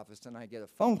post office, and I get a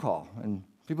phone call. And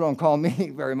people don't call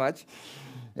me very much.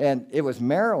 And it was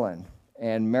Marilyn.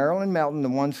 And Marilyn Melton, the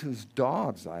ones whose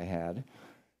dogs I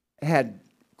had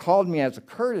called me as a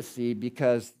courtesy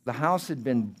because the house had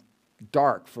been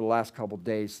dark for the last couple of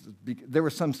days. There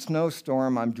was some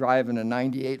snowstorm. I'm driving a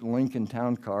 98 Lincoln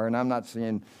Town Car, and I'm not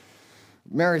seeing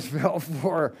Marysville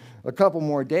for a couple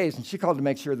more days. And she called to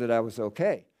make sure that I was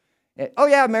okay. And, oh,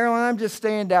 yeah, Marilyn, I'm just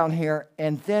staying down here.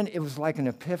 And then it was like an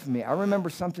epiphany. I remember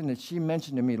something that she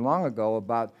mentioned to me long ago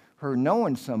about her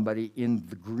knowing somebody in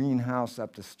the greenhouse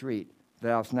up the street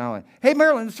that I was now in. Hey,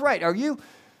 Marilyn, that's right. Do you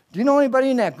know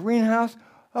anybody in that greenhouse?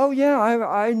 Oh, yeah,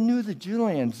 I knew the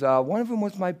Julians. One of them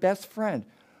was my best friend.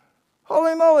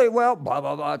 Holy moly, well, blah,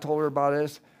 blah, blah, I told her about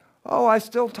this. Oh, I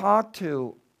still talk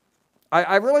to.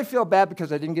 I really feel bad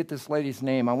because I didn't get this lady's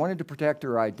name. I wanted to protect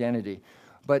her identity.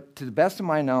 But to the best of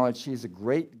my knowledge, she's a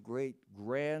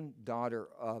great-great-granddaughter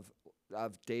of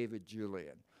David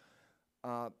Julian.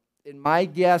 In my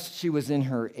guess, she was in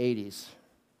her 80s,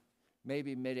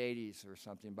 maybe mid-80s or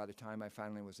something by the time I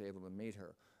finally was able to meet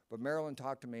her. But Marilyn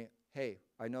talked to me. Hey,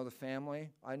 I know the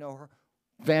family. I know her.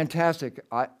 Fantastic.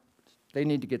 They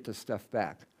need to get this stuff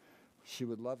back. She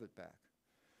would love it back.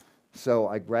 So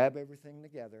I grab everything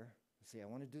together. See, I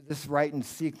want to do this right in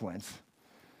sequence.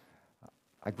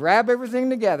 I grab everything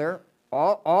together,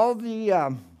 all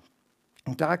the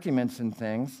documents and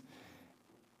things,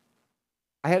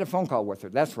 I had a phone call with her.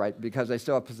 That's right, because I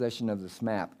still have possession of this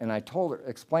map. And I told her,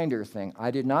 explained to her thing. I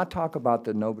did not talk about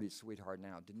the Nobody's Sweetheart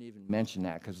Now. Didn't even mention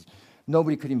that because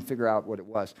nobody could even figure out what it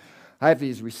was. I have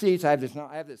these receipts. I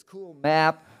have this cool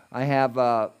map. I have,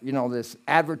 this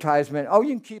advertisement. Oh, you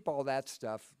can keep all that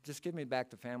stuff. Just give me back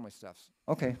the family stuff.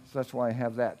 Okay, so that's why I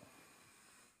have that.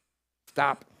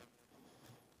 Stop.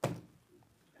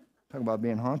 Talk about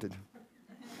being haunted.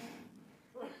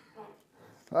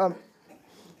 That's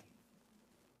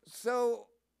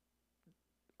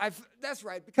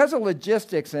right. Because of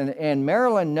logistics, and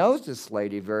Marilyn knows this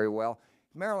lady very well.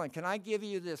 Marilyn, can I give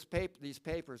you these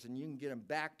papers and you can get them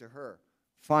back to her?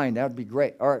 Fine, that would be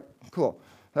great. All right, cool.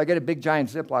 So I get a big giant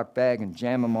Ziploc bag and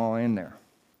jam them all in there.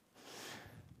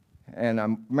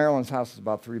 And Marilyn's house is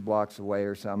about 3 blocks away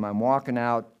or something. I'm walking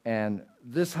out, and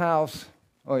this house,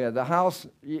 the house,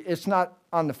 it's not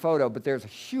on the photo, but there's a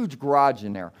huge garage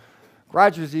in there.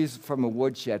 Garage was used from a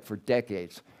woodshed for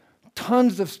decades.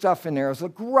 Tons of stuff in there. It was a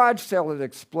garage sale that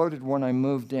exploded when I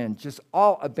moved in. Just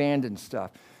all abandoned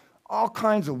stuff. All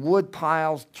kinds of wood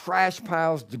piles, trash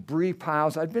piles, debris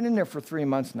piles. I'd been in there for 3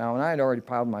 months now, and I had already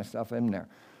piled my stuff in there.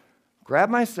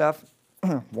 Grabbed my stuff,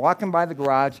 walking by the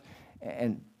garage,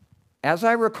 and as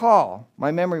I recall,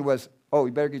 my memory was, oh,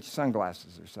 you better get your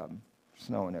sunglasses or something.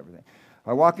 Snow and everything.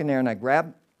 I walk in there, and I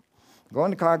go in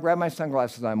the car, grab my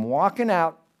sunglasses. I'm walking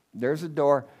out. There's a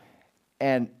door,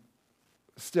 and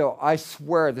still, I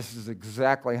swear this is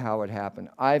exactly how it happened.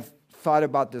 I've thought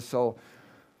about this so...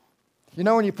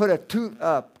 when you put a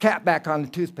cap back on the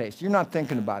toothpaste, you're not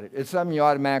thinking about it. It's something you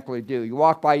automatically do. You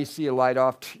walk by, you see a light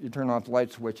off, you turn off the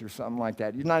light switch or something like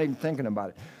that. You're not even thinking about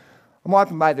it. I'm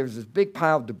walking by, there's this big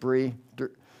pile of debris,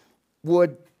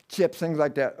 wood, chips, things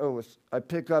like that. Oh, I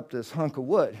pick up this hunk of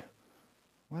wood.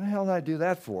 What the hell did I do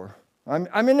that for? I'm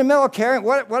in the middle of carrying,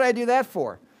 what did I do that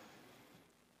for?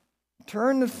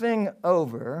 Turn the thing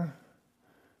over,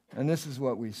 and this is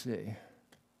what we see.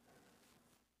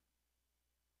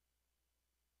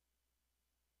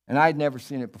 And I'd never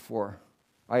seen it before.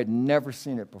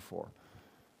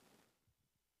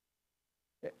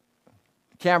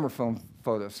 Camera phone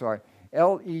photo, sorry.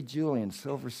 L.E. Julian,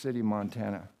 Silver City,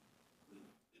 Montana.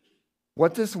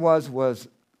 What this was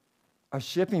a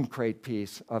shipping crate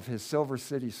piece of his Silver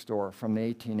City store from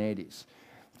the 1880s.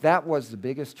 That was the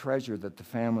biggest treasure that the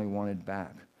family wanted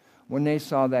back. When they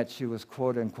saw that, she was,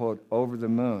 quote unquote, over the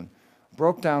moon.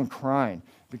 Broke down crying,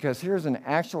 because here's an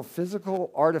actual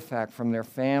physical artifact from their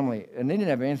family, and they didn't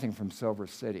have anything from Silver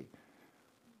City.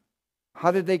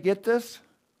 How did they get this?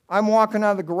 I'm walking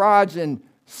out of the garage, and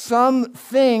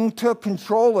something took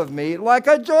control of me like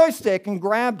a joystick and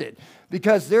grabbed it,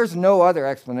 because there's no other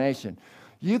explanation.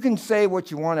 You can say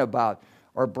what you want about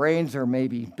our brains are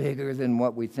maybe bigger than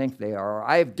what we think they are.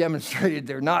 I have demonstrated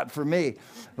they're not for me.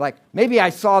 Like, maybe I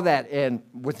saw that, and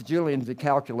with Julian's it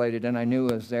calculated, and I knew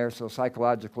it was there, so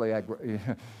psychologically,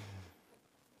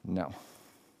 no.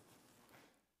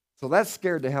 So that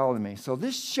scared the hell out of me. So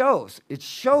it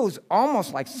shows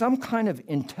almost like some kind of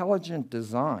intelligent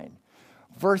design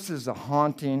versus a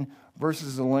haunting,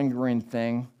 versus a lingering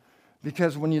thing.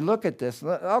 Because when you look at this,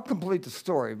 I'll complete the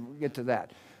story, we'll get to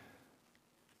that.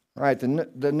 All right,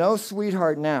 the No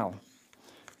Sweetheart Now.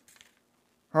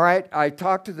 All right, I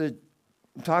talked to the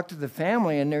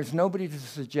family, and there's nobody to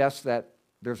suggest that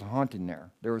there's a haunting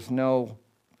there. There was no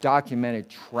documented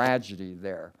tragedy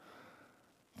there.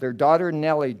 Their daughter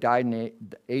Nellie died in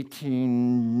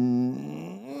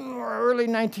early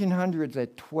 1900s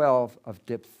at 12 of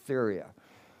diphtheria.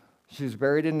 She was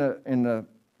buried in the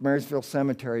Marysville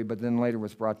cemetery, but then later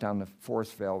was brought down to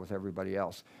Forestvale with everybody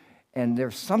else. And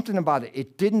there's something about it.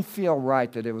 It didn't feel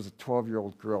right that it was a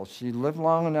 12-year-old girl. She lived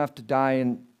long enough to die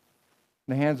in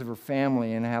the hands of her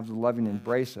family and have the loving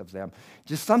embrace of them.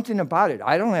 Just something about it.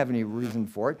 I don't have any reason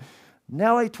for it.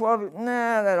 Nellie, 12, nah,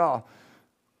 not at all.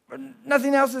 But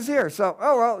nothing else is here. So,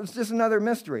 oh, well, it's just another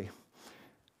mystery.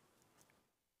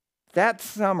 That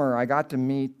summer, I got to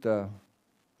meet the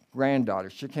granddaughter.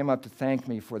 She came up to thank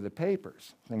me for the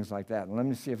papers, things like that. And let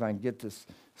me see if I can get this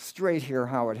straight here,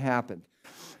 how it happened.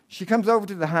 She comes over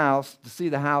to the house to see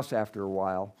the house after a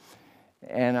while,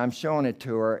 and I'm showing it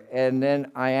to her, and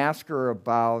then I ask her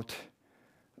about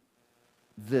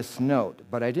this note,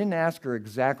 but I didn't ask her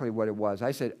exactly what it was.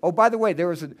 I said, oh, by the way,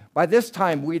 by this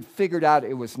time, we'd figured out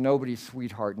it was Nobody's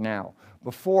Sweetheart Now.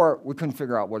 Before, we couldn't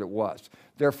figure out what it was.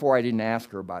 Therefore, I didn't ask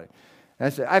her about it. And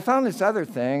I said, I found this other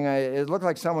thing. It looked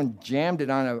like someone jammed it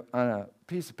on a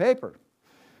piece of paper.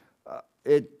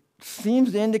 It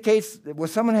seems to indicate,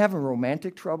 was someone having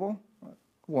romantic trouble? A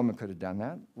woman could have done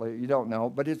that. Well, you don't know,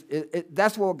 but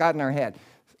that's what got in our head.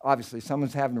 Obviously,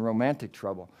 someone's having romantic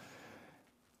trouble.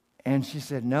 And she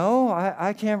said, no,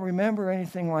 I can't remember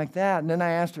anything like that. And then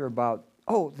I asked her about,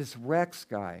 oh, this Rex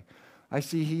guy. I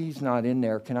see he's not in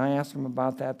there. Can I ask him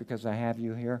about that because I have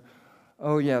you here?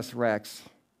 Oh, yes, Rex.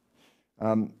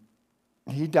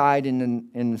 He died in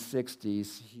the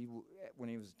 60s. When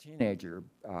he was a teenager,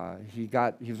 he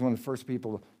was one of the first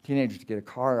teenagers to get a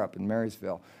car up in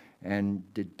Marysville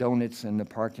and did donuts in the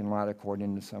parking lot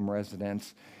according to some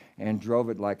residents and drove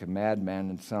it like a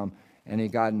madman and he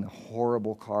got in a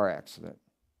horrible car accident.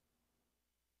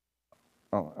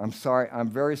 Oh, I'm sorry. I'm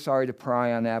very sorry to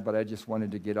pry on that, but I just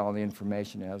wanted to get all the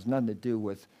information. It has nothing to do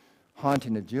with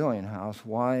haunting the Julian house.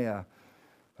 Why?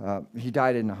 He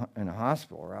died in a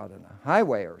hospital or out on a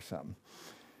highway or something.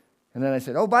 And then I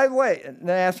said, oh, by the way, and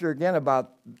then I asked her again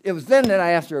about, it was then that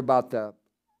I asked her about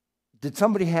did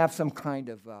somebody have some kind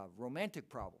of romantic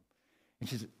problem? And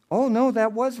she said, oh, no,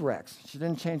 that was Rex. She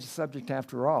didn't change the subject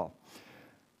after all.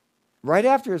 Right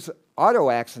after his auto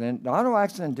accident, the auto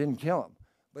accident didn't kill him,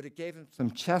 but it gave him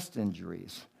some chest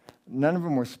injuries. None of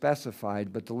them were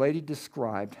specified, but the lady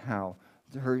described how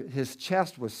his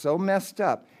chest was so messed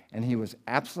up, and he was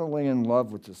absolutely in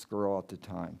love with this girl at the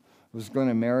time. Was going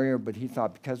to marry her, but he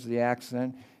thought because of the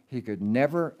accident, he could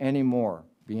never anymore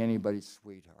be anybody's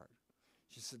sweetheart.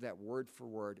 She said that word for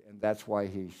word, and that's why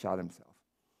he shot himself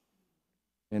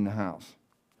in the house.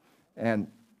 And,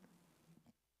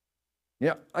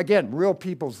 again, real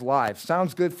people's lives.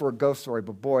 Sounds good for a ghost story,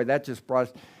 but boy, that just brought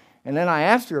us. And then I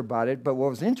asked her about it, but what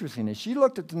was interesting is she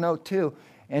looked at the note too,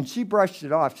 and she brushed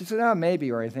it off. She said, oh,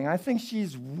 maybe or anything. I think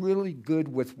she's really good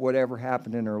with whatever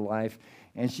happened in her life,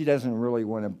 and she doesn't really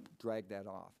want to drag that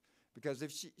off. Because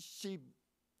if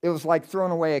it was like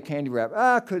throwing away a candy wrap.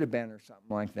 Could have been or something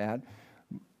like that.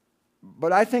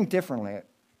 But I think differently.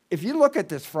 If you look at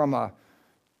this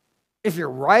if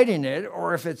you're writing it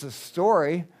or if it's a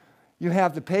story, you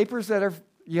have the papers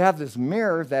you have this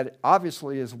mirror that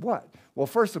obviously is what? Well,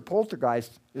 first, the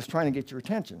poltergeist is trying to get your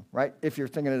attention, right? If you're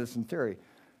thinking of this in theory.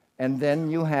 And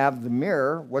then you have the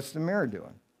mirror. What's the mirror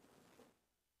doing?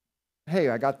 Hey,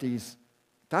 I got these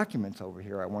documents over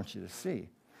here I want you to see.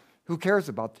 Who cares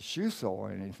about the shoe sole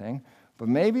or anything? But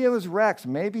maybe it was Rex.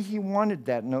 Maybe he wanted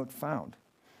that note found.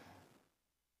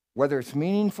 Whether it's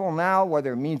meaningful now,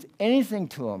 whether it means anything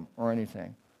to him or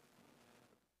anything.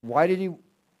 Why did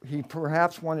he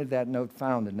perhaps wanted that note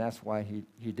found, and that's why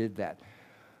he did that.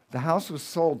 The house was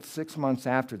sold 6 months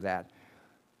after that.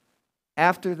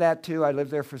 After that, too, I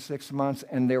lived there for 6 months,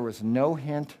 and there was no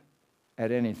hint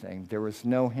at anything. There was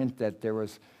no hint that there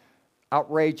was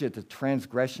outrage at the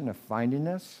transgression of finding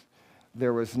this.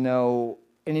 There was no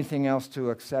anything else to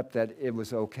accept that it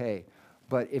was okay.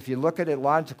 But if you look at it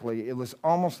logically, it was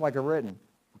almost like a written.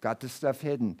 Got this stuff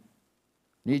hidden.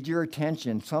 Need your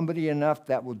attention. Somebody enough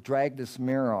that will drag this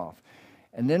mirror off.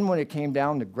 And then when it came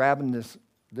down to grabbing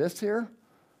this here,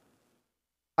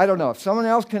 I don't know. If someone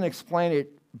else can explain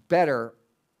it better,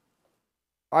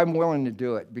 I'm willing to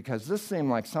do it because this seemed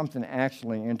like something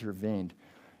actually intervened.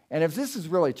 And if this is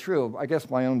really true, I guess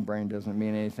my own brain doesn't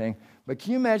mean anything, but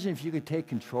can you imagine if you could take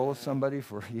control of somebody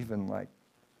for even like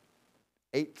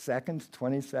 8 seconds,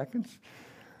 20 seconds?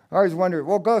 I always wondered,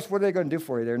 well, ghosts, what are they going to do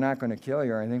for you? They're not going to kill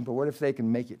you or anything, but what if they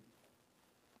can make you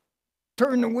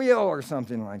turn the wheel or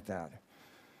something like that?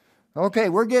 Okay,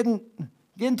 we're getting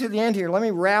to the end here. Let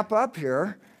me wrap up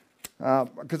here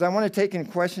because I want to take any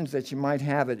questions that you might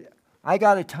have. I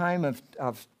got a time of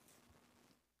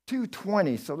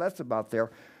 2:20, so that's about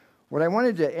there. What I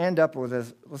wanted to end up with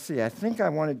is, let's see, I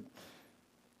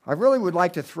really would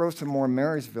like to throw some more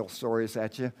Marysville stories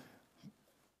at you,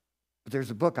 but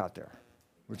there's a book out there,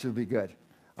 which would be good.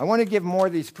 I want to give more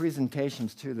of these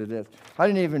presentations, too, to this. I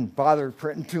didn't even bother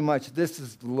printing too much. This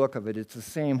is the look of it. It's the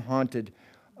same Haunted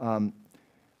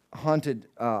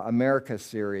America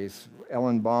series.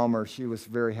 Ellen Balmer, she was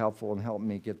very helpful and helped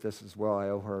me get this as well. I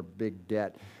owe her a big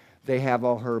debt. They have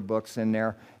all her books in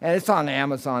there. And it's on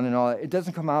Amazon and all that. It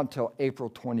doesn't come out until April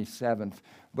 27th.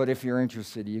 But if you're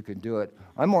interested, you can do it.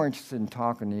 I'm more interested in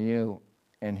talking to you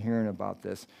and hearing about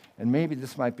this. And maybe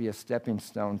this might be a stepping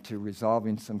stone to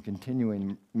resolving some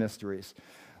continuing mysteries.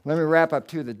 Let me wrap up,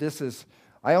 too, that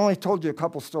I only told you a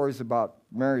couple stories about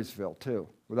Marysville, too,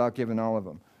 without giving all of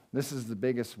them. This is the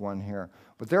biggest one here.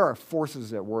 But there are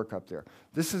forces at work up there.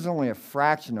 This is only a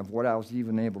fraction of what I was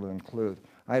even able to include.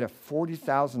 I had a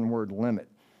 40,000-word limit.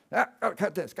 Gotta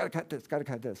cut this, gotta cut this, gotta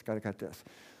cut this, gotta cut this.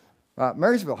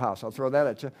 Marysville House, I'll throw that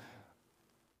at you.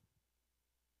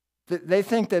 They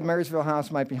think that Marysville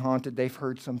House might be haunted. They've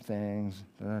heard some things.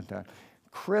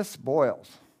 Chris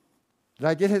Boyles. Did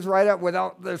I get his right up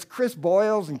without, there's Chris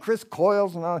Boyles and Chris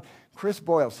Coyles and all. Chris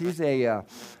Boyles, he's a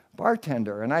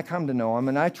bartender, and I come to know him,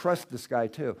 and I trust this guy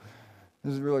too.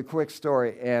 This is a really quick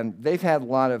story, and they've had a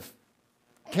lot of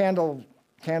candle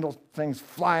things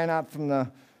flying out from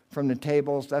the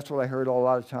tables. That's what I heard a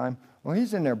lot of time. Well,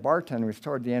 he's in there bartending. It's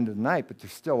toward the end of the night, but they're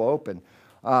still open.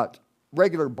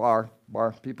 Regular bar,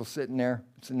 people sitting there.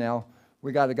 It's an L.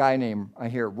 We got a guy named, I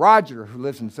hear, Roger, who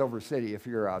lives in Silver City, if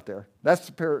you're out there. That's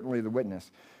apparently the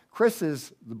witness. Chris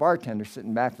is the bartender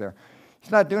sitting back there. He's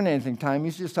not doing anything time.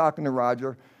 He's just talking to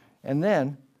Roger. And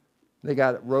then they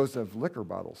got rows of liquor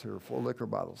bottles here, 4 liquor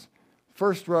bottles.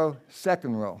 First row,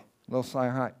 second row, a little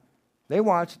side height. They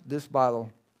watched this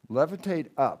bottle levitate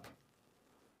up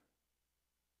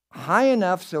high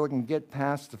enough so it can get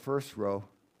past the first row,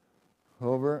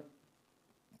 over,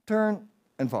 turn,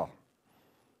 and fall.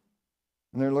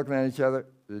 And they're looking at each other.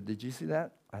 Did you see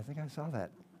that? I think I saw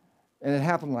that. And it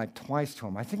happened like twice to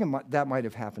him. I think that might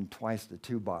have happened twice to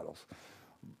 2 bottles.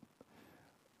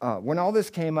 When all this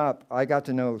came up, I got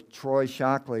to know Troy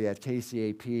Shockley at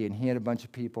KCAP, and he had a bunch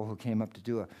of people who came up to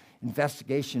do an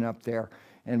investigation up there.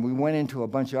 And we went into a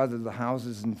bunch of the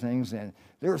houses and things, and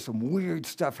there was some weird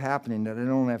stuff happening that I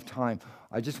don't have time.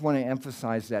 I just want to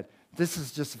emphasize that this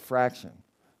is just a fraction.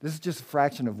 This is just a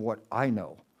fraction of what I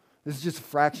know. This is just a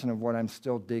fraction of what I'm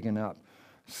still digging up.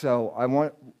 So I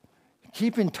want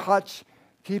keep in touch,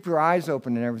 keep your eyes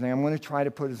open and everything. I'm going to try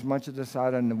to put as much of this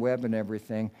out on the web and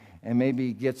everything, and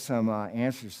maybe get some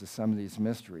answers to some of these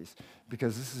mysteries,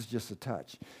 because this is just a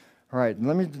touch. All right,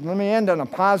 let me end on a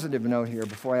positive note here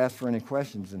before I ask for any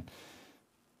questions and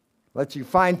let you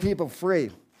find people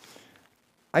free.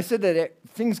 I said that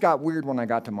things got weird when I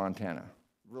got to Montana.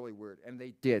 Really weird, and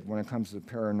they did when it comes to the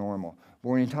paranormal. But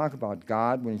when you talk about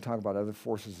God, when you talk about other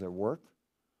forces at work,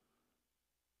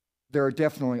 there are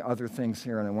definitely other things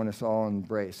here, and I want us all to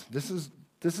embrace. This is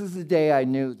the day I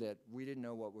knew that we didn't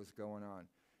know what was going on.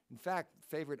 In fact,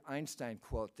 favorite Einstein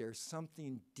quote, "There's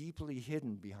something deeply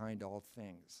hidden behind all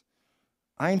things."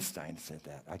 Einstein said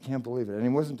that. I can't believe it. And he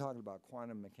wasn't talking about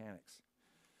quantum mechanics.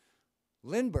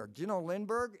 Lindbergh, do you know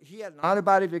Lindbergh? He had an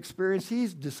out-of-body experience.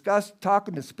 He's discussed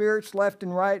talking to spirits left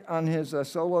and right on his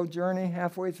solo journey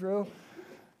halfway through.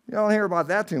 You don't hear about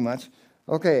that too much.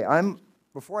 Okay,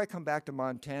 before I come back to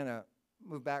Montana,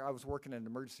 moved back, I was working in an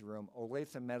emergency room,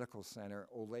 Olathe Medical Center,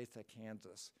 Olathe,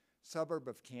 Kansas, suburb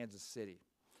of Kansas City.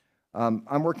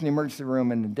 I'm working in the emergency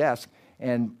room in the desk,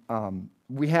 and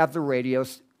we have the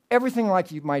radios. Everything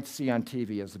like you might see on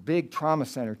TV. It was a big trauma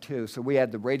center, too. So we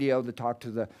had the radio to talk to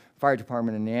the fire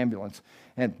department and the ambulance.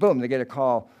 And boom, they get a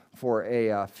call for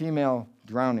a female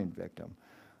drowning victim.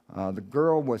 The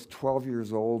girl was 12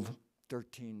 years old,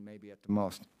 13 maybe at the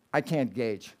most. I can't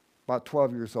gauge, about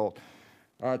 12 years old.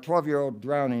 12-year-old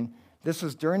drowning. This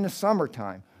was during the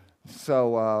summertime.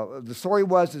 So the story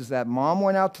is that mom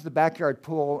went out to the backyard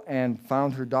pool and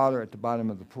found her daughter at the bottom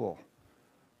of the pool.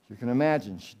 You can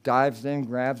imagine. She dives in,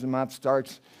 grabs him up,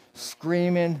 starts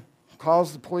screaming,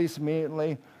 calls the police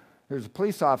immediately. There's a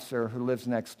police officer who lives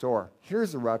next door.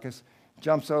 Here's the ruckus,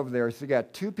 jumps over there. So you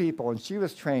got 2 people, and she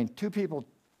was trained, 2 people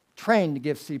trained to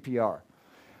give CPR.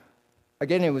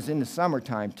 Again, it was in the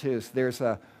summertime, too. So there's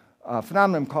a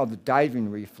phenomenon called the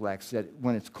diving reflex, that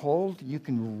when it's cold, you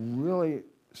can really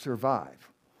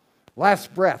survive.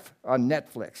 Last Breath on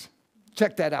Netflix.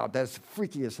 Check that out. That's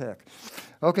freaky as heck.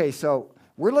 Okay, so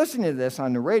we're listening to this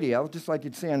on the radio, just like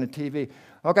you'd see on the TV.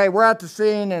 Okay, we're at the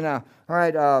scene, and all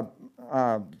right,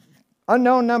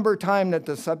 unknown number of time that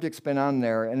the subject's been on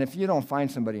there, and if you don't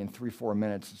find somebody in 3-4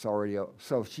 minutes, it's already,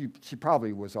 so she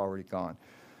probably was already gone.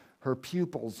 Her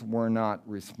pupils were not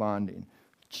responding.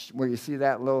 Where you see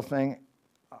that little thing?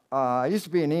 I used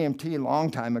to be an EMT a long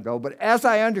time ago, but as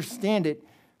I understand it,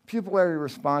 pupillary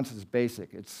response is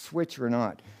basic. It's switch or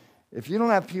not. If you don't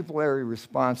have pupillary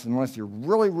response, unless you're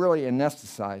really, really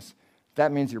anesthetized,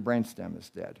 that means your brainstem is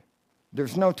dead.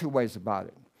 There's no 2 ways about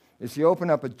it. If you open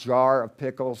up a jar of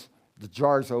pickles, the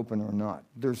jar's open or not.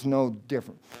 There's no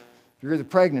difference. You're either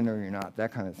pregnant or you're not,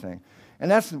 that kind of thing. And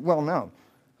that's well known.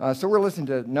 So we're listening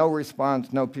to no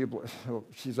response, no people. So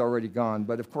she's already gone.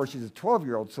 But, of course, she's a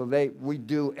 12-year-old, so we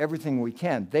do everything we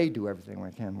can. They do everything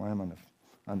we can while I'm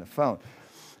on the phone.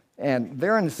 And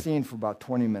they're on the scene for about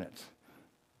 20 minutes.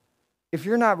 If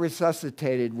you're not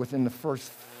resuscitated within the first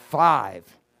 5,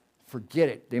 forget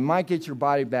it. They might get your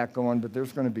body back going, but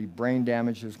there's going to be brain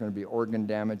damage. There's going to be organ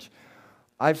damage.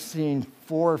 I've seen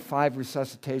 4 or 5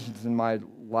 resuscitations in my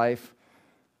life.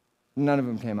 None of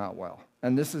them came out well.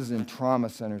 And this is in trauma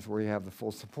centers where you have the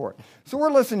full support. So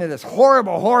we're listening to this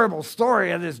horrible, horrible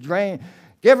story of this drain.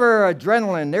 Give her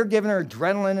adrenaline. They're giving her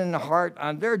adrenaline in the heart.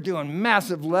 They're doing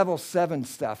massive level 7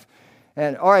 stuff.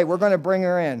 And, all right, we're going to bring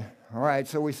her in. All right,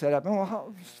 so we set up.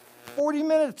 And 40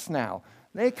 minutes now.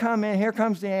 They come in. Here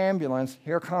comes the ambulance.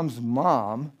 Here comes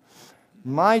mom.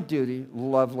 My duty,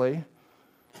 lovely,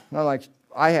 not like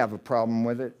I have a problem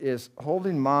with it, is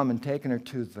holding mom and taking her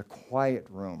to the quiet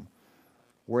room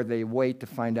where they wait to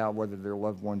find out whether their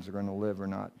loved ones are going to live or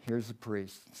not. Here's the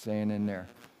priest staying in there.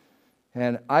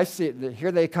 And I see,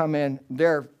 here they come in.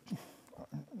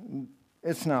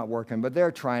 It's not working, but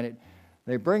they're trying it.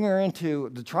 They bring her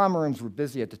into, the trauma rooms were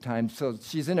busy at the time, so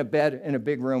she's in a bed in a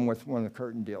big room with one of the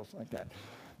curtain deals like that.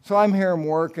 So I'm here, I'm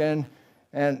working,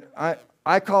 and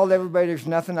I called everybody. There's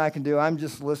nothing I can do. I'm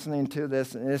just listening to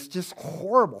this, and it's just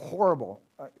horrible, horrible.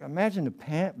 Imagine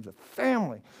the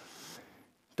family.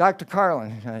 Dr. Carlin,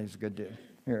 he's a good dude.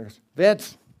 Here's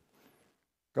Vince,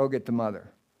 go get the mother.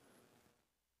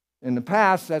 In the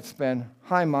past, that's been,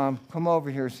 hi, Mom, come over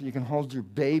here so you can hold your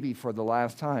baby for the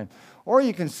last time. Or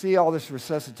you can see all this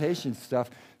resuscitation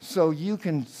stuff so you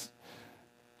can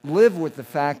live with the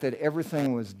fact that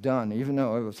everything was done, even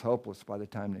though it was hopeless by the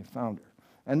time they found her.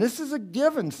 And this is a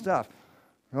given stuff.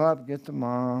 Go up, get the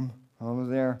mom over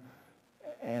there,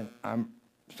 and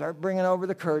start bringing over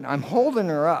the curtain. I'm holding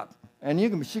her up, and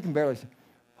she can barely see.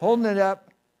 Holding it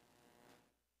up.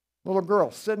 Little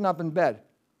girl sitting up in bed.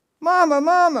 Mama,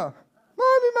 Mama,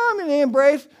 Mommy, Mommy, they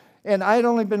embrace. And I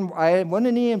wasn't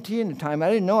an EMT in the time. I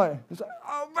didn't know it. It's like,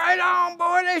 oh, right on,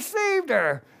 boy, they saved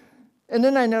her. And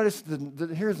then I noticed,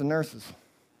 here's the nurses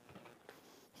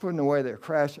putting away their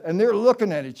crash, and they're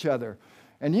looking at each other.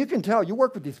 And you can tell, you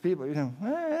work with these people,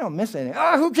 I don't miss anything.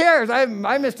 Oh, who cares? I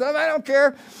missed something, I don't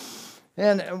care.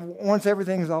 And once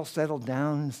everything's all settled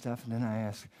down and stuff, and then I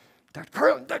ask, Dr.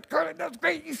 Carlin, that's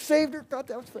great, you saved her. God,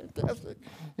 that was fantastic.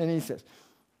 And he says,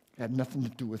 it had nothing to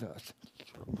do with us,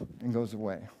 and goes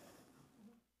away.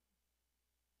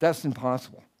 That's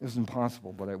impossible. It was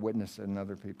impossible, but I witnessed it and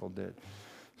other people did.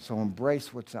 So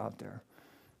embrace what's out there.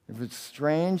 If it's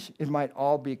strange, it might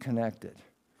all be connected.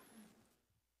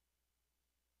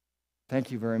 Thank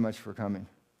you very much for coming.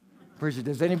 Appreciate it.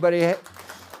 Does anybody...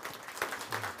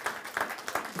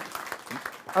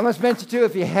 I must mention, too,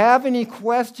 if you have any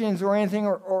questions or anything,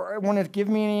 or want to give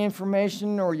me any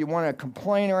information, or you want to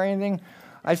complain or anything,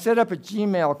 I set up a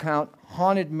Gmail account,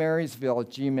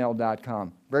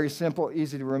 hauntedmarysville@gmail.com. Very simple,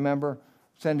 easy to remember.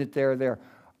 Send it there.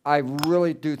 I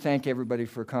really do thank everybody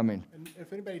for coming. And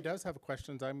if anybody does have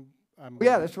questions,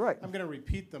 yeah, that's right. I'm going to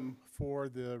repeat them for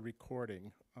the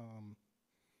recording.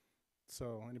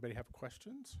 So anybody have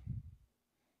questions,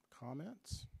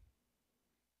 comments?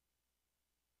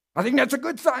 I think that's a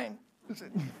good sign.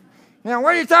 Now,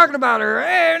 what are you talking about her?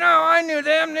 Hey, no, I knew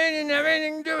them. They didn't have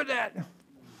anything to do with that.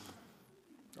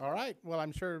 All right. Well,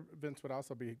 I'm sure Vince would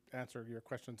also be answering your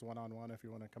questions one-on-one if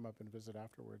you want to come up and visit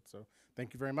afterwards. So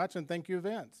thank you very much, and thank you,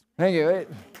 Vince. Thank you.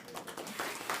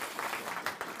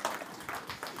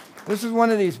 This is one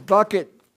of these bucket